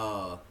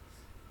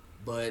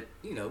 But,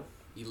 you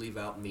leave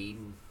out mead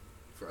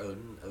for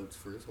Odin, oats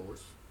for his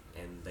horse,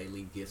 and they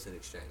leave gifts in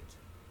exchange.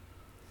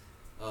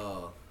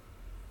 And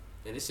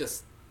it's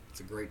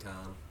a great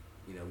time.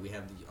 We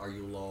have our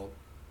Yule log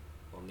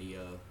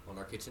on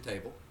our kitchen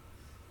table,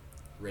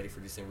 ready for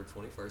December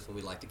 21st when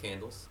we light the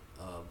candles,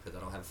 because I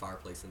don't have a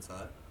fireplace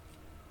inside,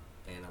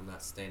 and I'm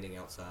not standing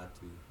outside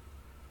to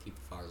keep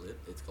the fire lit.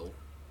 It's cold.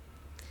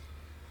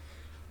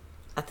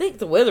 I think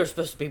the weather's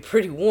supposed to be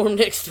pretty warm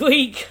next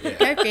week.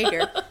 Yeah. Go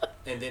figure.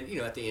 And then,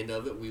 at the end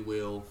of it, we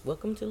will,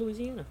 Welcome to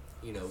Louisiana.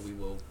 we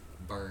will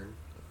burn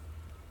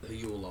the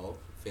Yule log,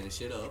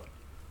 finish it up,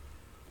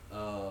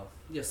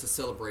 just to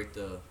celebrate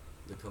the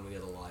coming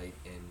of the light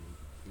and,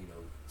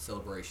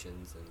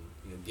 celebrations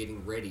and,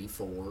 getting ready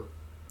for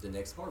the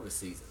next harvest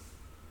season.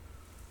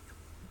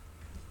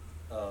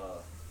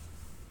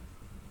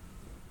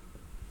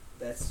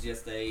 That's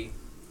just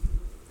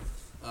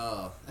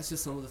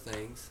some of the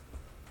things.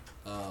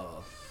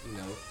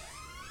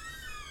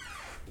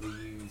 We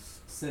use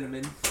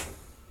cinnamon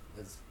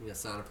as a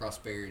sign of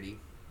prosperity.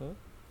 Huh?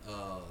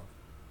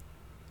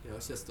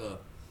 It's just a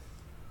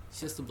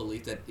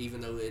belief that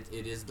even though it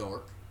is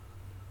dark,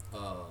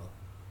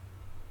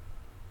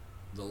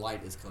 the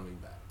light is coming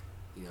back.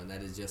 And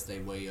that is just a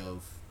way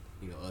of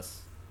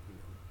us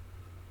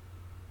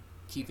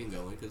keeping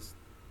going, because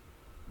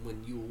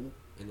when Yule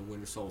and the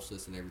winter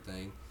solstice and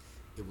everything,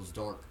 it was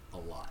dark a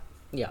lot.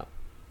 Yeah.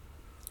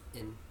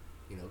 And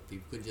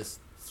people could just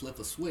flip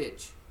a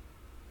switch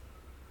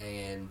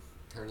and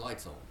turn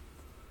lights on.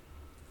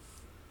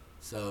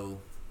 So,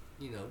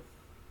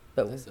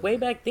 But that's way okay.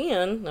 back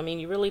then, I mean,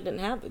 you really didn't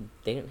have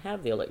they didn't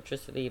have the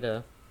electricity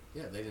to.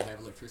 Yeah, they didn't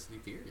have electricity,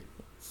 period.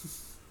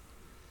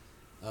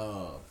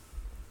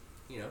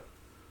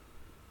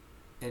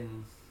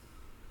 And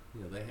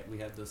we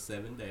had the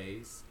 7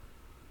 days.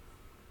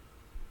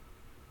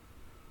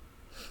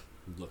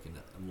 I'm looking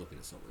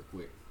at something real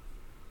quick.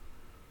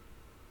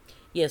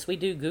 Yes, we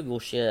do Google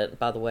shit,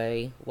 by the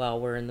way, while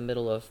we're in the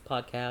middle of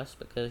podcasts,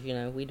 because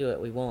we do what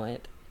we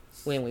want,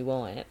 when we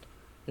want it,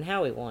 and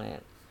how we want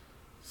it.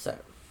 So.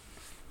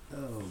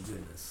 Oh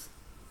goodness.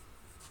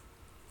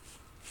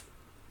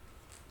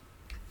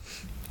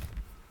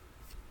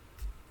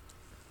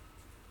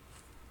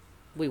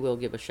 We will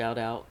give a shout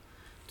out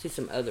to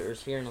some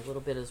others here in a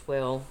little bit as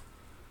well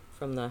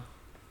from the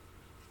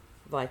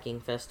Viking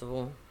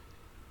Festival.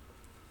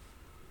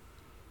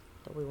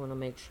 That we want to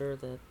make sure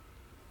that,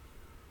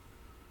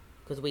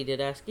 because we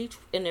did ask each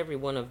and every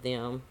one of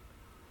them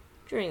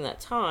during that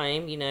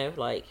time,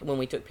 like when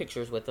we took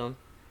pictures with them,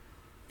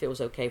 if it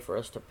was okay for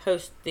us to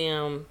post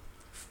them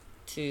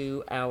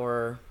to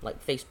our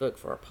Facebook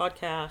for our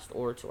podcast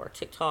or to our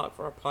TikTok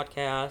for our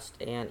podcast,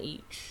 and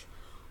each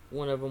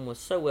one of them was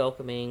so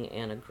welcoming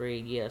and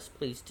agreed, yes,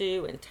 please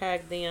do, and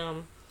tag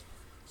them.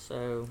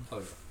 So,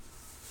 Oh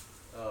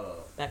yeah.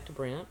 back to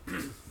Brent.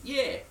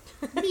 Yeah.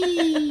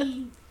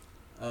 Me.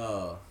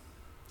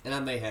 And I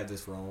may have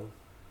this wrong,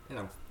 and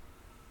I'm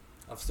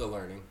still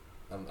learning.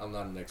 I'm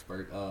not an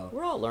expert.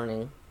 We're all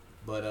learning.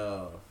 But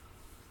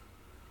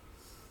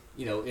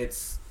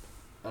it's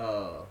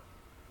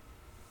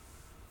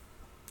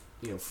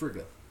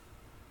Frigga,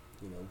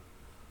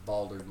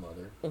 Baldur's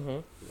mother. Mm-hmm.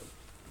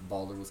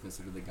 Baldur was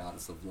considered the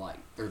goddess of light,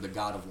 or the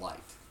god of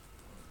light.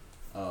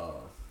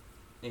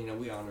 And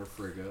we honor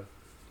Frigga,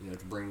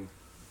 to bring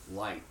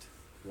light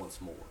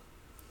once more.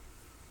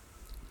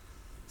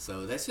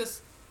 So it's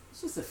just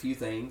a few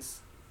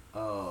things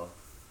about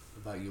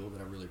Yule that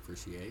I really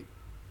appreciate.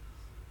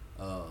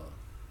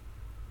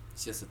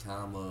 It's just a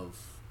time of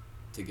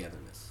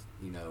togetherness,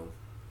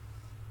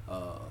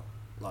 a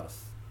lot of,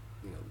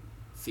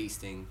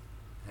 feasting,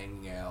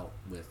 hanging out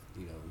with,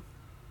 your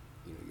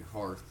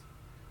hearth,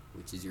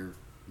 which is your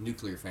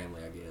nuclear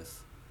family, I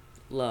guess.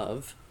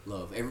 Love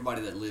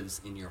everybody that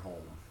lives in your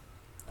home,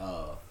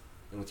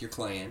 and with your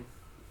clan,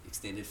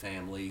 extended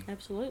family.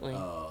 Absolutely.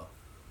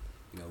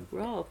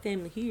 We're all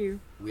family here.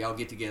 We all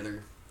get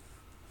together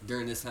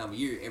during this time of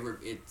year.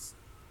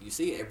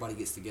 Everybody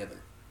gets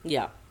together.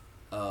 Yeah.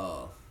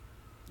 You'll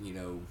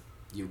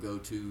go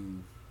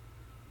to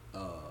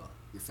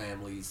your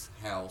family's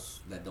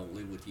house that don't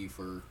live with you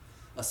for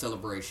a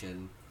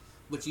celebration,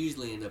 but you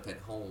usually end up at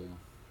home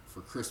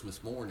for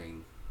Christmas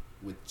morning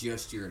with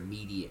just your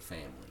immediate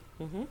family.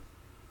 Mm-hmm.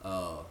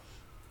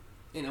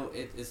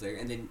 It's there.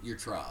 And then your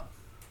tribe,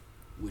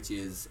 which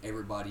is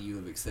everybody you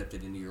have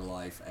accepted into your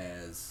life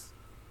as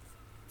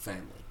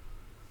family.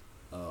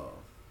 And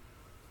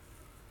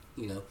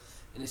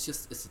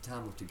it's a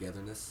time of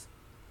togetherness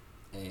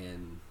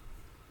and,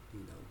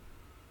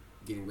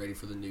 getting ready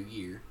for the new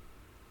year.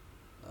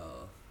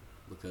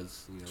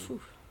 Because,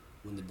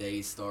 when the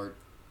days start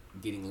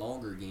getting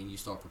longer again, you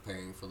start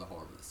preparing for the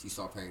harvest. You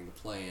start preparing to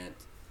plant,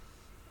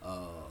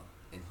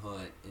 and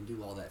hunt and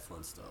do all that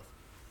fun stuff.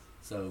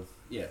 So,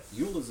 yeah,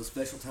 Yule is a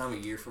special time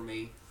of year for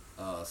me,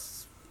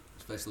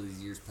 especially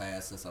these years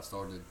past since I've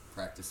started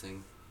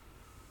practicing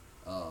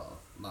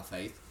my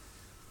faith.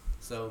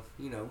 So,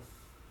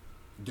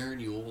 during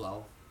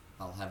Yule,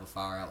 I'll have a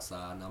fire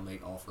outside and I'll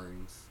make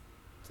offerings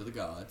to the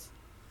gods.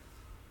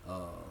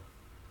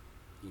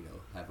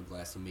 Have a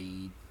glass of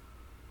mead,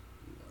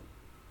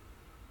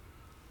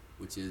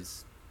 which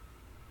is,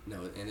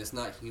 and it's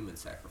not human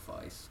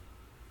sacrifice.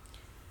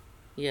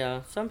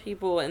 Yeah, some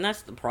people, and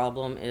that's the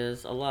problem,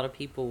 is a lot of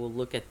people will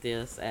look at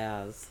this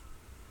as...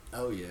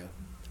 Oh, yeah.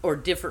 Or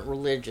different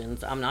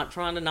religions. I'm not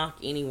trying to knock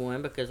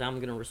anyone because I'm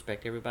going to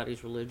respect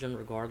everybody's religion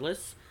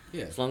regardless.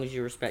 Yeah. As long as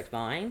you respect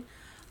mine.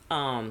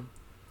 But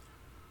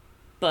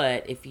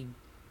if you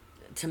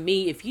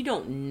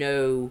don't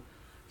know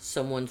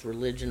someone's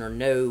religion or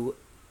know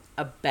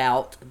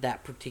about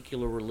that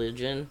particular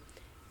religion,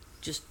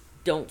 just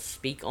don't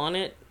speak on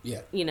it.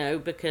 Yeah.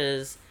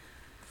 Because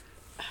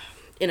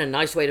in a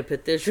nice way to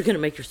put this, you're going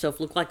to make yourself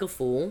look like a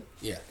fool.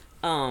 Yeah.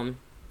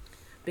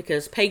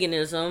 Because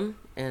paganism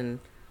and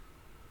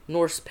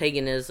Norse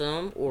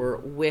paganism or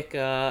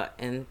Wicca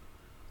and,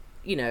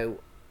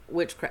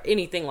 witchcraft,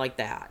 anything like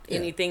that. Yeah.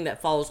 Anything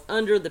that falls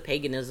under the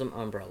paganism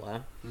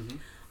umbrella.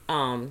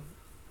 Mm-hmm.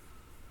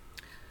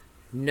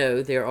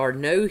 No, there are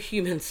no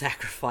human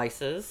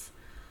sacrifices.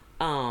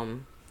 About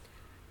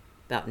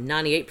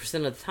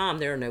 98% of the time,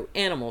 there are no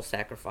animal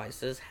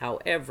sacrifices.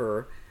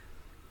 However,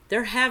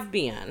 there have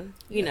been,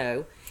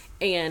 and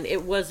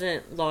it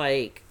wasn't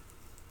like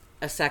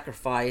a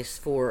sacrifice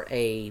for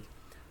a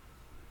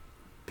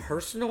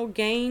personal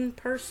gain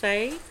per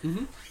se,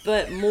 mm-hmm.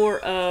 but more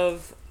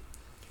of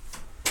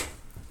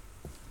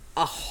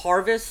a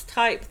harvest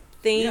type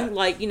thing. Yeah.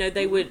 Like,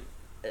 they would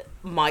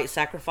might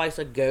sacrifice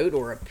a goat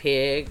or a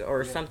pig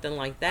or something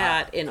like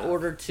that in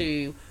order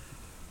to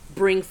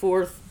bring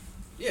forth.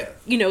 Yeah.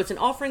 It's an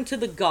offering to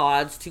the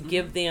gods to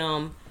give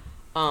them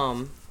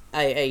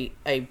a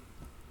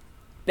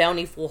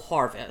bountiful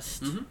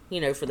harvest,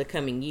 mm-hmm. For the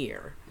coming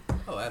year.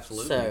 Oh,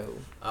 absolutely. So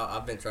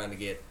I've been trying to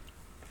get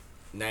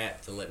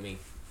Nat to let me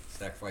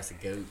sacrifice a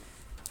goat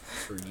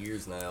for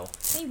years now.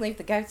 You leave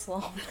the goats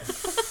alone.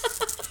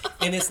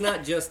 And it's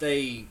not just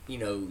you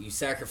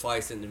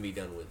sacrifice it and then be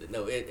done with it.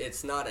 No,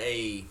 it's not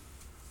I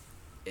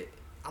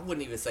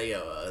wouldn't even say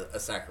a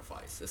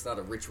sacrifice. It's not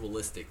a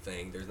ritualistic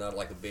thing. There's not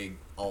like a big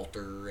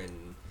altar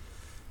and,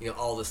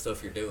 all the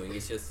stuff you're doing.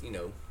 It's just,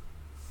 you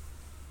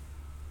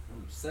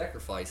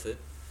sacrifice it.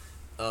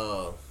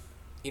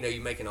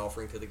 You make an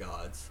offering to the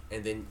gods,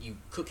 and then you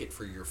cook it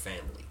for your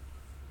family.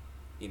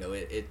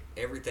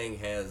 Everything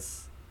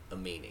has a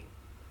meaning,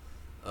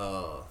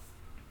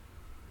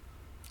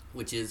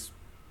 which is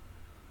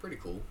pretty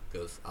cool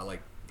because I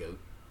like goat.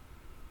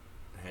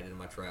 I had it in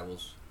my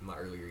travels in my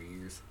earlier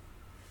years.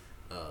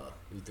 It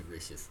was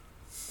delicious.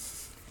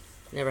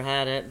 Never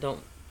had it.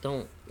 Don't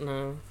know.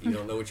 You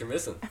don't know what you're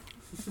missing.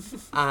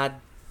 I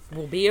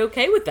will be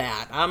okay with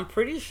that. I'm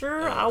pretty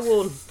sure I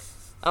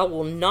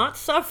will not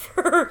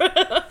suffer.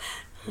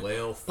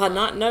 Well, by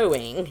not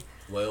knowing.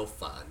 Well,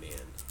 fine then.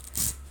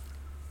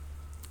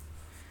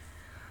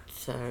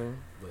 So,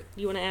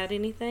 you want to add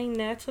anything,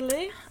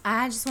 Natalie?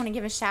 I just want to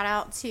give a shout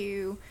out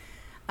to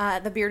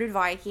the Bearded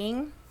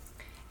Viking.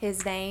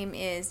 His name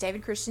is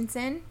David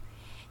Christensen,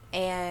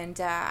 and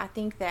I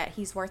think that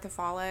he's worth a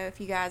follow. If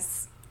you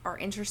guys are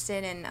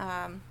interested in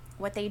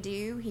what they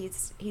do,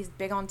 he's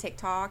big on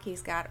TikTok.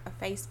 He's got a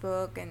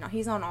Facebook, and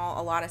he's on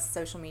a lot of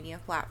social media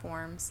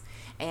platforms.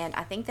 And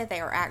I think that they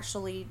are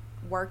actually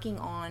working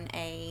on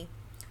a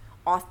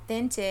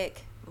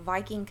authentic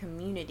Viking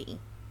community.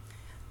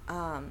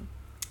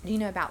 Do you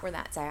know about where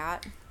that's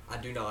at? I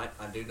do not.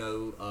 I do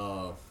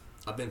know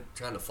I've been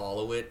trying to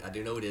follow it. I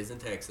do know it is in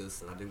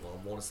Texas, and I do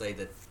want to say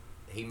that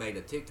he made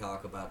a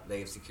TikTok about they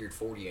have secured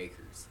 40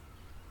 acres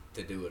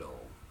to do it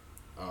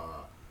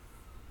on.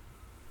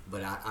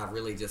 But I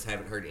really just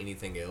haven't heard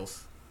anything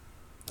else.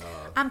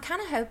 I'm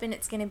kind of hoping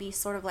it's going to be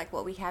sort of like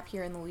what we have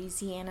here in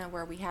Louisiana,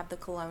 where we have the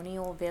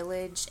Colonial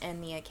Village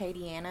and the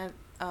Acadiana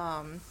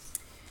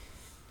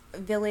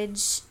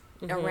Village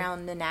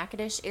around the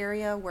Natchitoches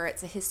area, where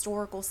it's a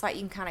historical site.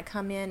 You can kind of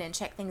come in and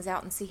check things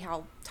out and see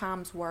how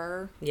times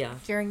were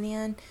during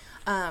then.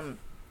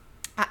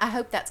 I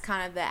hope that's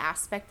kind of the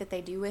aspect that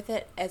they do with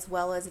it, as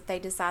well as if they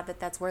decide that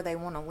that's where they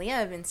want to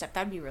live and stuff.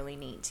 That'd be really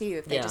neat, too.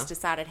 If they just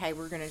decided, hey,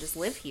 we're going to just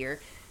live here,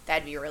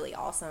 that'd be really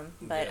awesome.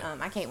 But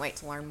I can't wait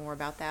to learn more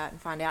about that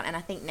and find out. And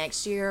I think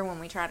next year when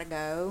we try to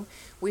go,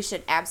 we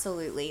should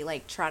absolutely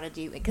try to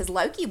do it, because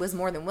Loki was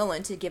more than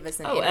willing to give us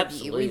an interview.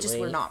 Absolutely. We just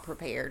were not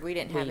prepared. We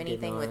didn't have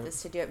anything with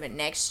us to do it. But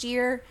next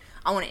year,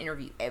 I want to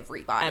interview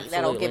everybody. Absolutely.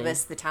 That'll give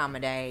us the time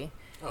of day.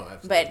 Oh,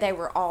 absolutely. But they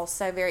were all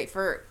so very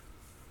for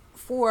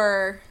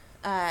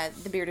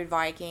the Bearded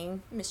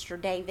Viking,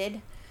 Mr.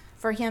 David,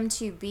 for him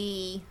to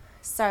be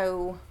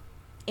so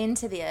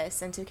into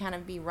this and to kind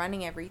of be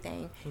running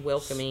everything,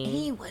 welcoming.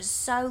 He was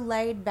so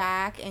laid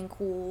back and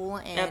cool,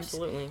 and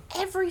absolutely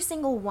every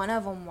single one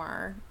of them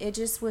were. It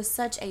just was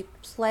such a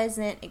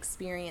pleasant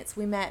experience.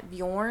 We met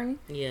Bjorn,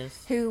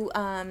 who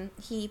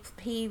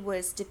he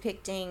was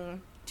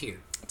depicting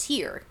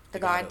Tyr, the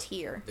god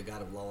Tyr, the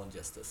god of law and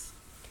justice,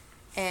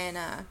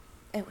 and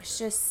it was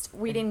just,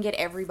 we didn't get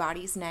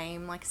everybody's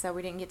name, so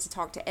we didn't get to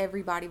talk to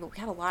everybody, but we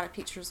had a lot of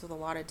pictures with a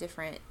lot of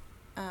different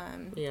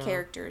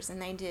characters,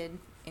 and they did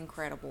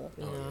incredible.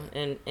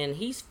 And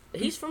he's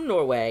from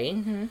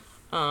Norway,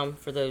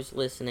 for those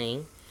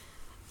listening,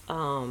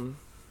 and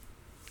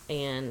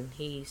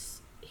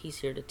he's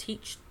here to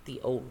teach the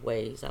old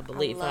ways, I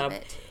believe.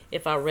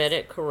 If I read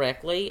it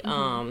correctly,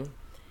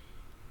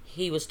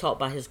 he was taught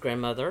by his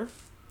grandmother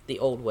the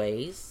old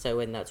ways,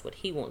 and that's what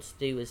he wants to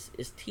do is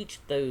teach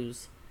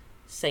those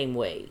same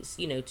ways,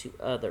 to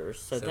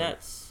others. So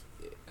that's,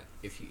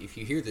 if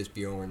you hear this,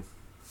 Bjorn,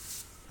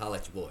 holla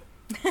at your boy.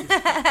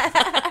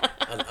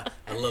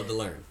 I love to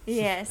learn.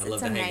 Yes, I love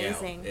it's to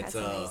amazing. Hang out. It's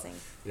amazing.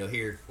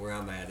 Here where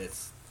I'm at,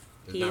 there's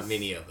not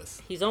many of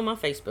us. He's on my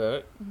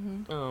Facebook.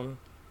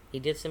 He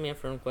did send me a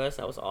friend request.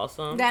 That was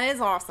awesome. That is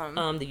awesome.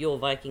 The Yule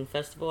Viking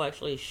Festival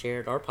actually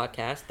shared our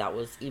podcast. That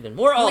was even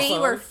more awesome. We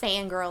were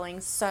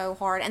fangirling so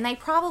hard, and they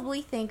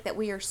probably think that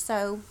we are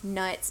so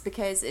nuts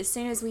because as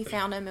soon as we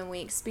found them and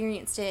we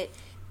experienced it,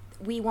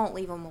 we won't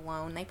leave them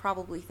alone. They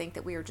probably think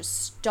that we are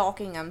just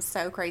stalking them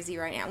so crazy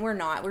right now. We're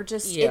not. We're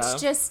just,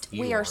 it's just,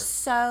 we are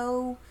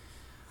so,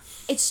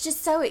 it's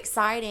just so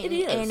exciting. It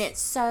is. And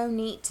it's so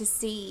neat to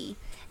see.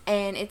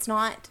 And it's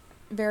not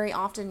very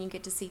often you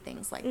get to see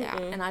things like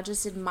that. And I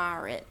just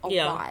admire it a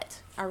lot.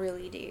 I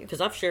really do. Because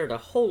I've shared a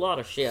whole lot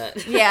of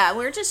shit. Yeah,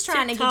 we're just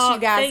trying TikTok, to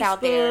get you guys Facebook,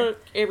 out there.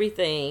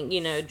 Everything,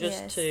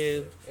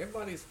 to...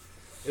 Everybody's...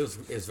 It was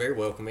very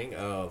welcoming,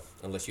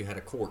 unless you had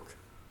a cork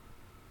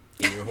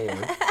in your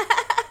horn.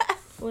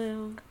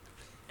 Well...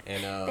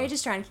 And they're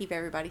just trying to keep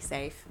everybody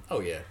safe. Oh,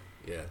 yeah.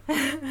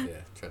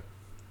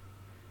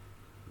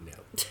 No.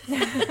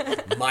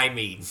 My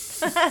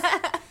meat.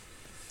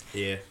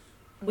 Yeah.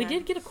 We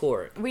did get a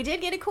cork. We did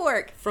get a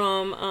cork.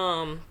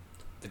 From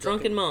The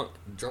Drunken Monk.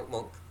 Drunk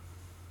Monk.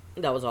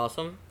 That was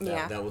awesome.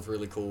 That was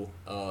really cool.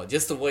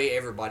 Just the way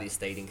everybody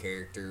stayed in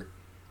character.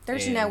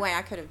 There's no way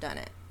I could have done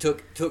it.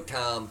 Took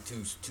time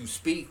to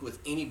speak with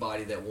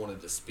anybody that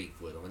wanted to speak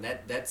with them, and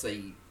that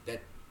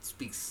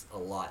speaks a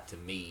lot to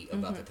me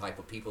about the type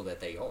of people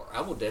that they are.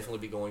 I will definitely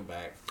be going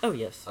back. Oh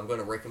yes. I'm going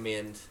to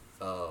recommend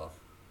all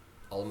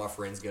of my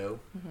friends go.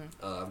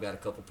 I've got a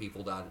couple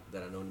people that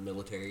I know in the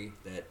military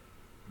that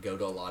go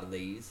to a lot of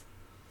these,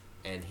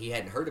 and he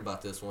hadn't heard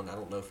about this one. I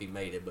don't know if he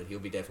made it, but he'll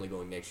be definitely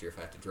going next year if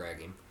I have to drag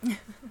him.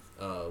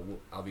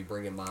 I'll be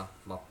bringing my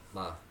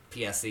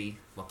PIC,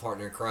 my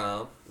partner in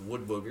crime,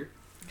 Wood Booger,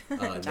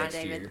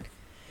 next year.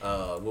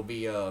 We'll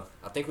be I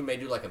think we may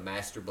do like a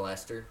Master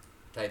Blaster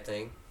type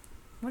thing.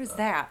 What is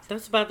that?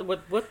 That's about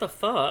what the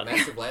fuck?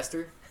 Master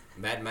Blaster,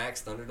 Mad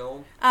Max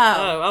Thunderdome.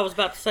 Oh, I was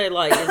about to say,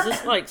 is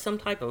this like some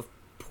type of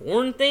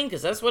porn thing?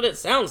 Because that's what it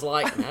sounds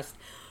like.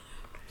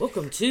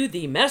 Welcome to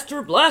the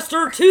Master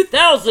Blaster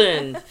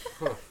 2000.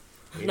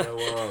 You know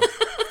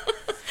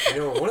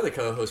what one of the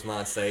co-hosts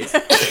mine says?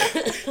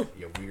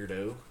 You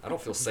weirdo. I don't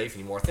feel safe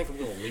anymore. I think I'm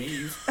going to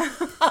leave.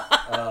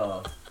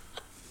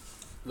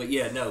 But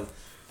yeah, no.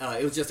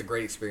 It was just a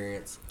great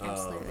experience.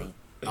 Absolutely.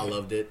 I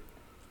loved it.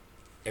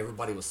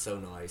 Everybody was so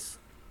nice.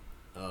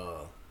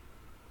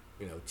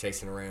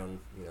 Chasing around,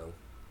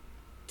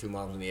 2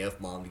 moms and the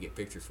F-mom to get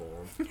pictures for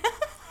them.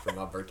 For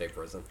my birthday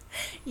present.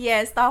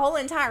 Yes, the whole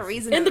entire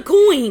reason. And the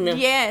coin.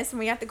 Yes, and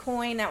we got the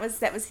coin. That was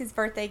his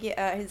birthday.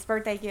 His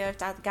birthday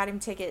gift. I got him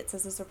tickets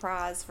as a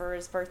surprise for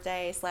his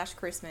birthday /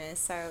 Christmas.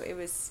 So it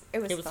was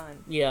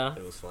fun. Yeah,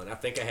 it was fun. I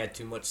think I had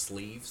too much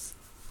sleeves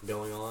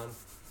going on.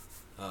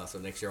 So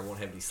next year I won't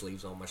have any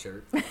sleeves on my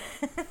shirt.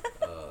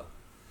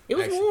 It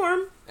was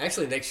warm.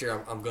 Actually, next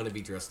year I'm going to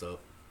be dressed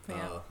up.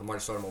 Yeah. I'm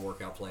already starting my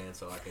workout plan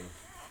so I can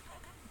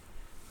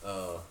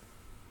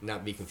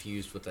not be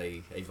confused with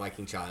a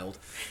Viking child.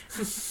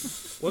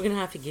 We're gonna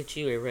have to get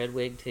you a red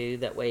wig too.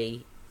 That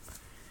way,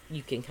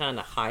 you can kind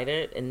of hide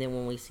it, and then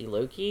when we see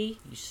Loki,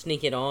 you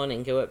sneak it on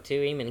and go up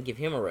to him and give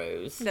him a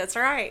rose. That's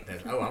right.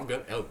 I'm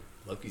good. Oh,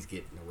 Loki's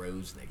getting a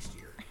rose next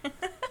year.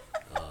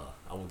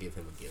 I will give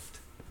him a gift.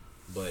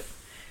 But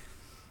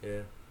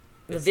yeah,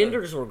 The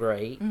vendors were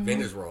great.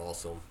 Vendors were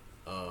awesome.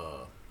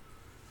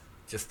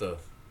 Just the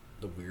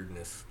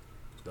weirdness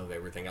of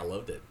everything. I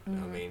loved it. I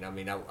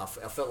mean, I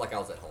felt like I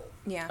was at home.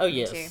 Yeah. Oh, me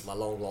yes. too. My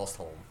long lost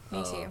home.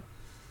 Me too.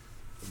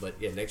 But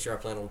yeah, next year I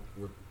plan on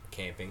we're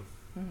camping.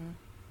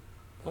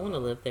 I want to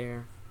live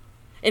there.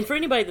 And for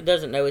anybody that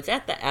doesn't know, it's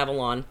at the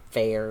Avalon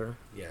Fair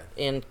Yeah.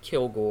 in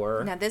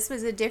Kilgore. Now this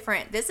is a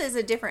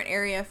different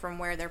area from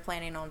where they're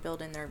planning on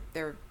building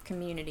their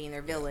community and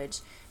their village,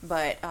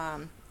 but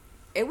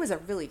it was a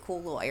really cool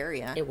little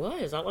area. It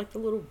was. I like the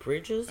little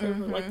bridges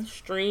over like the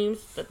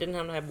streams that didn't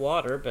have to have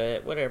water,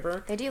 but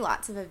whatever. They do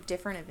lots of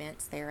different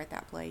events there at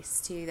that place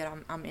too that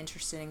I'm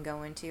interested in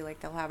going to.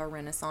 Like they'll have a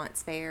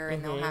Renaissance fair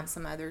and they'll have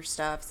some other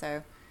stuff.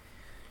 So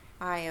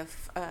I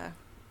have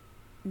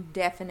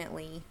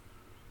definitely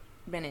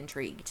been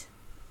intrigued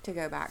to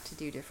go back to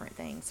do different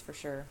things for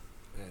sure.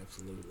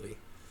 Absolutely.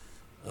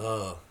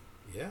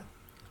 Yeah.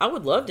 I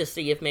would love to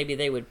see if maybe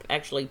they would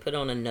actually put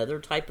on another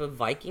type of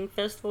Viking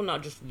festival,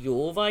 not just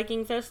Yule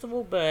Viking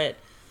Festival, but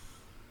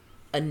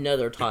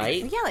another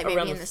type. Yeah, like maybe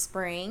around in the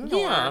spring.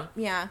 Yeah. Or,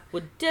 yeah.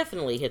 Would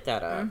definitely hit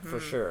that up for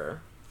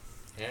sure.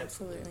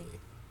 Absolutely.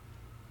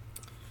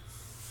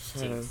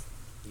 So,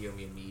 You owe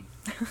me a mead.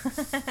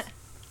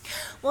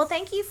 Well,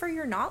 thank you for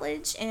your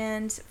knowledge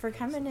and for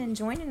coming and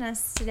joining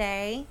us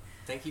today.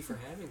 Thank you for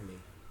having me.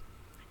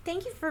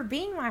 Thank you for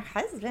being my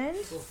husband.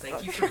 Well,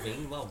 thank you for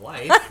being my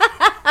wife.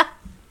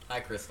 Hi,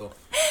 Crystal.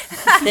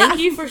 thank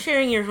you for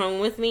sharing your home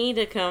with me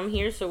to come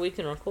here so we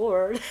can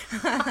record.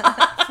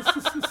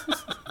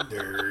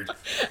 Nerd.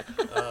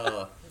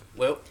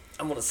 Well,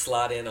 I'm going to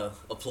slide in a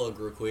plug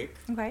real quick.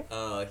 Okay.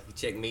 You can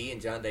check me and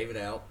John David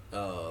out.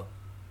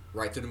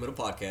 Right Through the Middle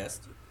podcast.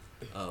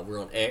 We're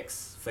on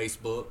X,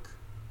 Facebook.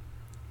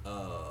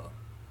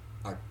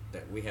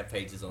 We have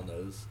pages on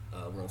those.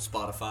 We're on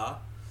Spotify.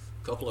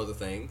 A couple other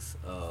things.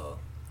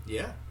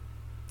 Yeah.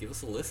 Give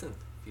us a listen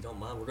if you don't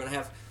mind. We're going to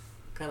have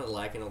kind of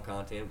lacking on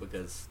content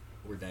because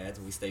we're dads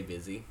and we stay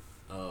busy.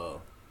 I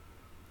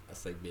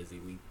say busy.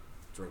 We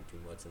drink too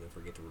much and then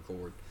forget to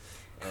record.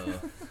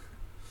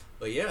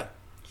 But yeah.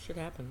 Shit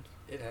happens.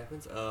 It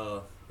happens.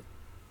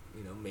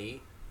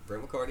 Me,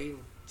 Brent McCarty,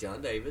 and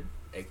John David,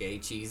 aka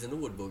Cheese and the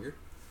Wood Booger.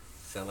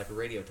 Sound like a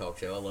radio talk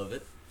show. I love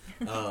it.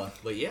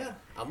 But yeah,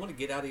 I'm gonna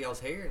get out of y'all's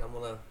hair and I'm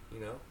gonna,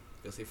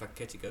 go see if I can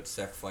catch a goat to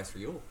sacrifice for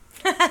Yule.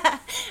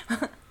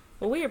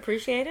 Well, we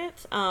appreciate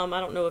it. I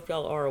don't know if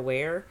y'all are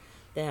aware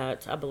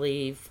that I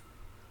believe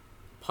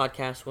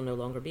podcasts will no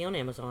longer be on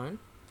Amazon.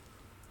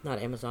 Not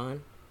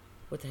Amazon.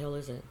 What the hell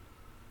is it?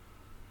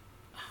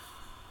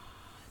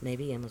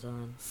 Maybe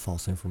Amazon.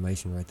 False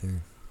information right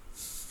there.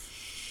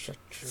 Shut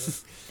your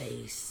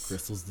face.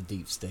 Crystal's the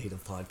deep state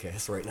of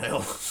podcasts right now.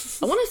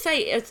 I want to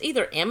say it's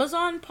either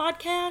Amazon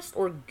Podcast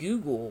or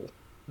Google.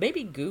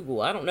 Maybe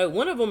Google. I don't know.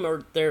 One of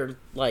them they're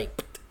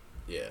like...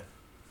 Yeah.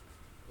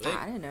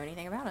 I didn't know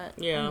anything about it.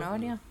 Yeah. I have no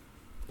idea.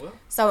 Well,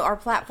 So our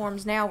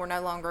platforms now, we're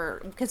no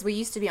longer, because we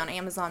used to be on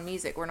Amazon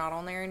Music. We're not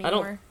on there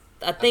anymore.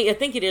 I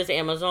think it is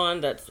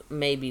Amazon that's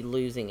maybe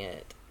losing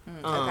it.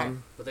 Okay.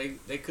 but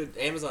they could,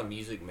 Amazon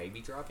Music may be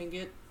dropping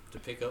it to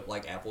pick up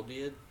like Apple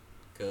did,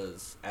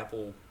 because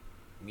Apple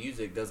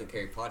Music doesn't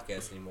carry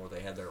podcasts anymore.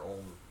 They have their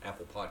own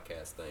Apple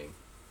Podcast thing.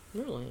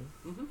 Really?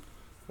 Mm-hmm.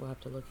 We'll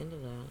have to look into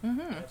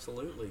that.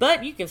 Absolutely.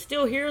 But you can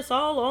still hear us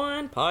all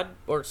on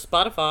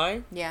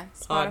Spotify. Yeah.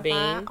 Spotify,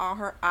 Podbean,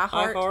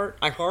 iHeart.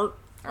 iHeart.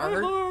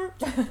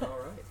 All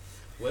right.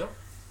 Well,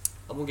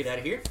 I'm gonna get out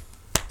of here.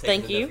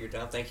 Thank Taking you. enough of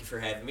your time. Thank you for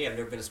having me. I've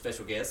never been a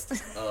special guest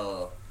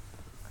of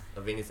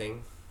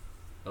anything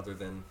other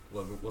than,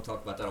 well, we'll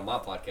talk about that on my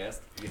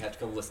podcast. You have to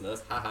come listen to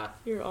us. Ha ha.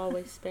 You're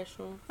always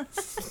special.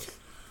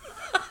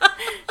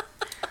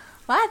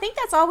 Well, I think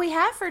that's all we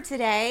have for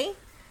today.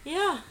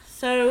 Yeah.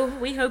 So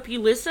we hope you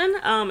listen.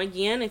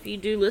 Again, if you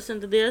do listen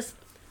to this,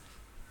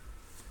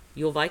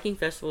 Yule Viking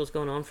Festival is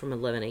going on from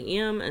 11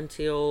 a.m.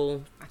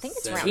 until I think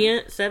it's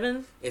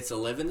 7. It's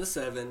 11 to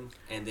 7,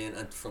 and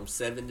then from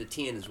 7 to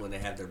 10 is when they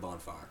have their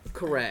bonfire.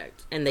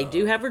 Correct. And they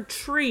do have a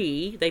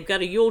tree. They've got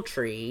a Yule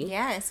tree.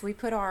 Yes, we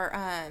put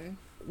our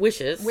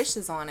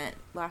Wishes on it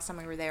last time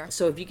we were there.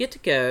 So if you get to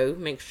go,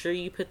 make sure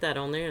you put that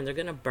on there, and they're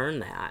going to burn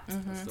that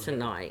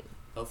tonight.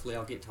 Hopefully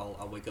I'll get tall.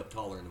 I'll wake up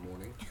taller in the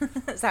morning.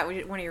 Is that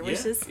one of your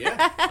wishes?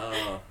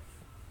 Yeah.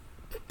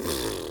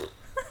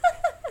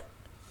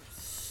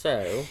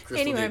 So, Crystal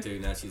Anyway. did too.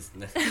 Now she's...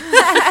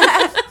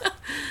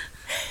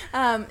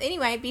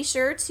 Anyway, be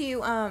sure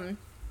to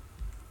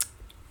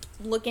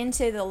look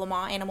into the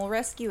Lamar Animal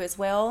Rescue as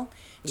well.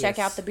 Check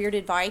Yes. out the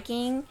Bearded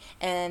Viking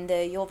and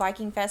the Yule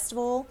Viking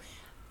Festival.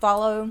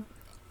 Follow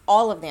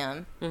all of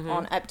them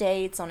on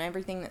updates, on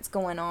everything that's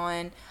going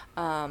on.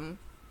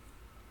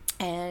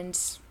 And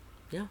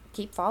Yeah.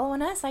 keep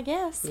following us, I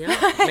guess. Yeah. Make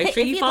sure If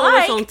you you'd follow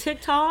us like. on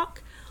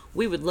TikTok.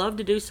 We would love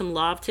to do some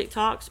live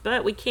TikToks,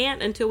 but we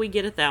can't until we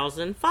get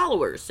 1,000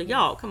 followers. So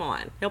y'all, come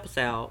on, help us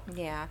out.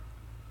 Yeah.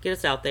 Get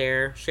us out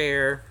there,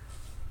 share,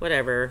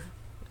 whatever.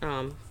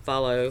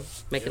 Follow,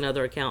 make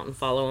another account and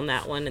follow on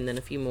that one, and then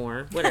a few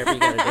more. Whatever you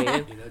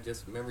gotta do. You know,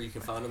 just remember you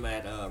can find them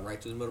at Right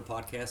to the Middle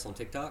Podcast on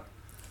TikTok.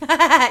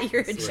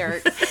 You're a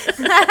jerk.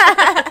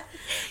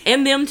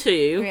 And them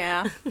too.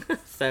 Yeah.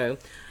 So,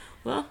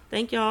 well,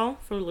 thank y'all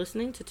for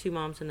listening to Two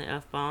Moms and the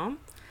F-Bomb.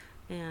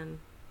 And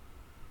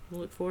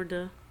we'll look forward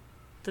to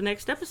the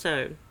next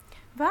episode.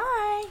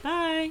 Bye.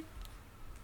 Bye.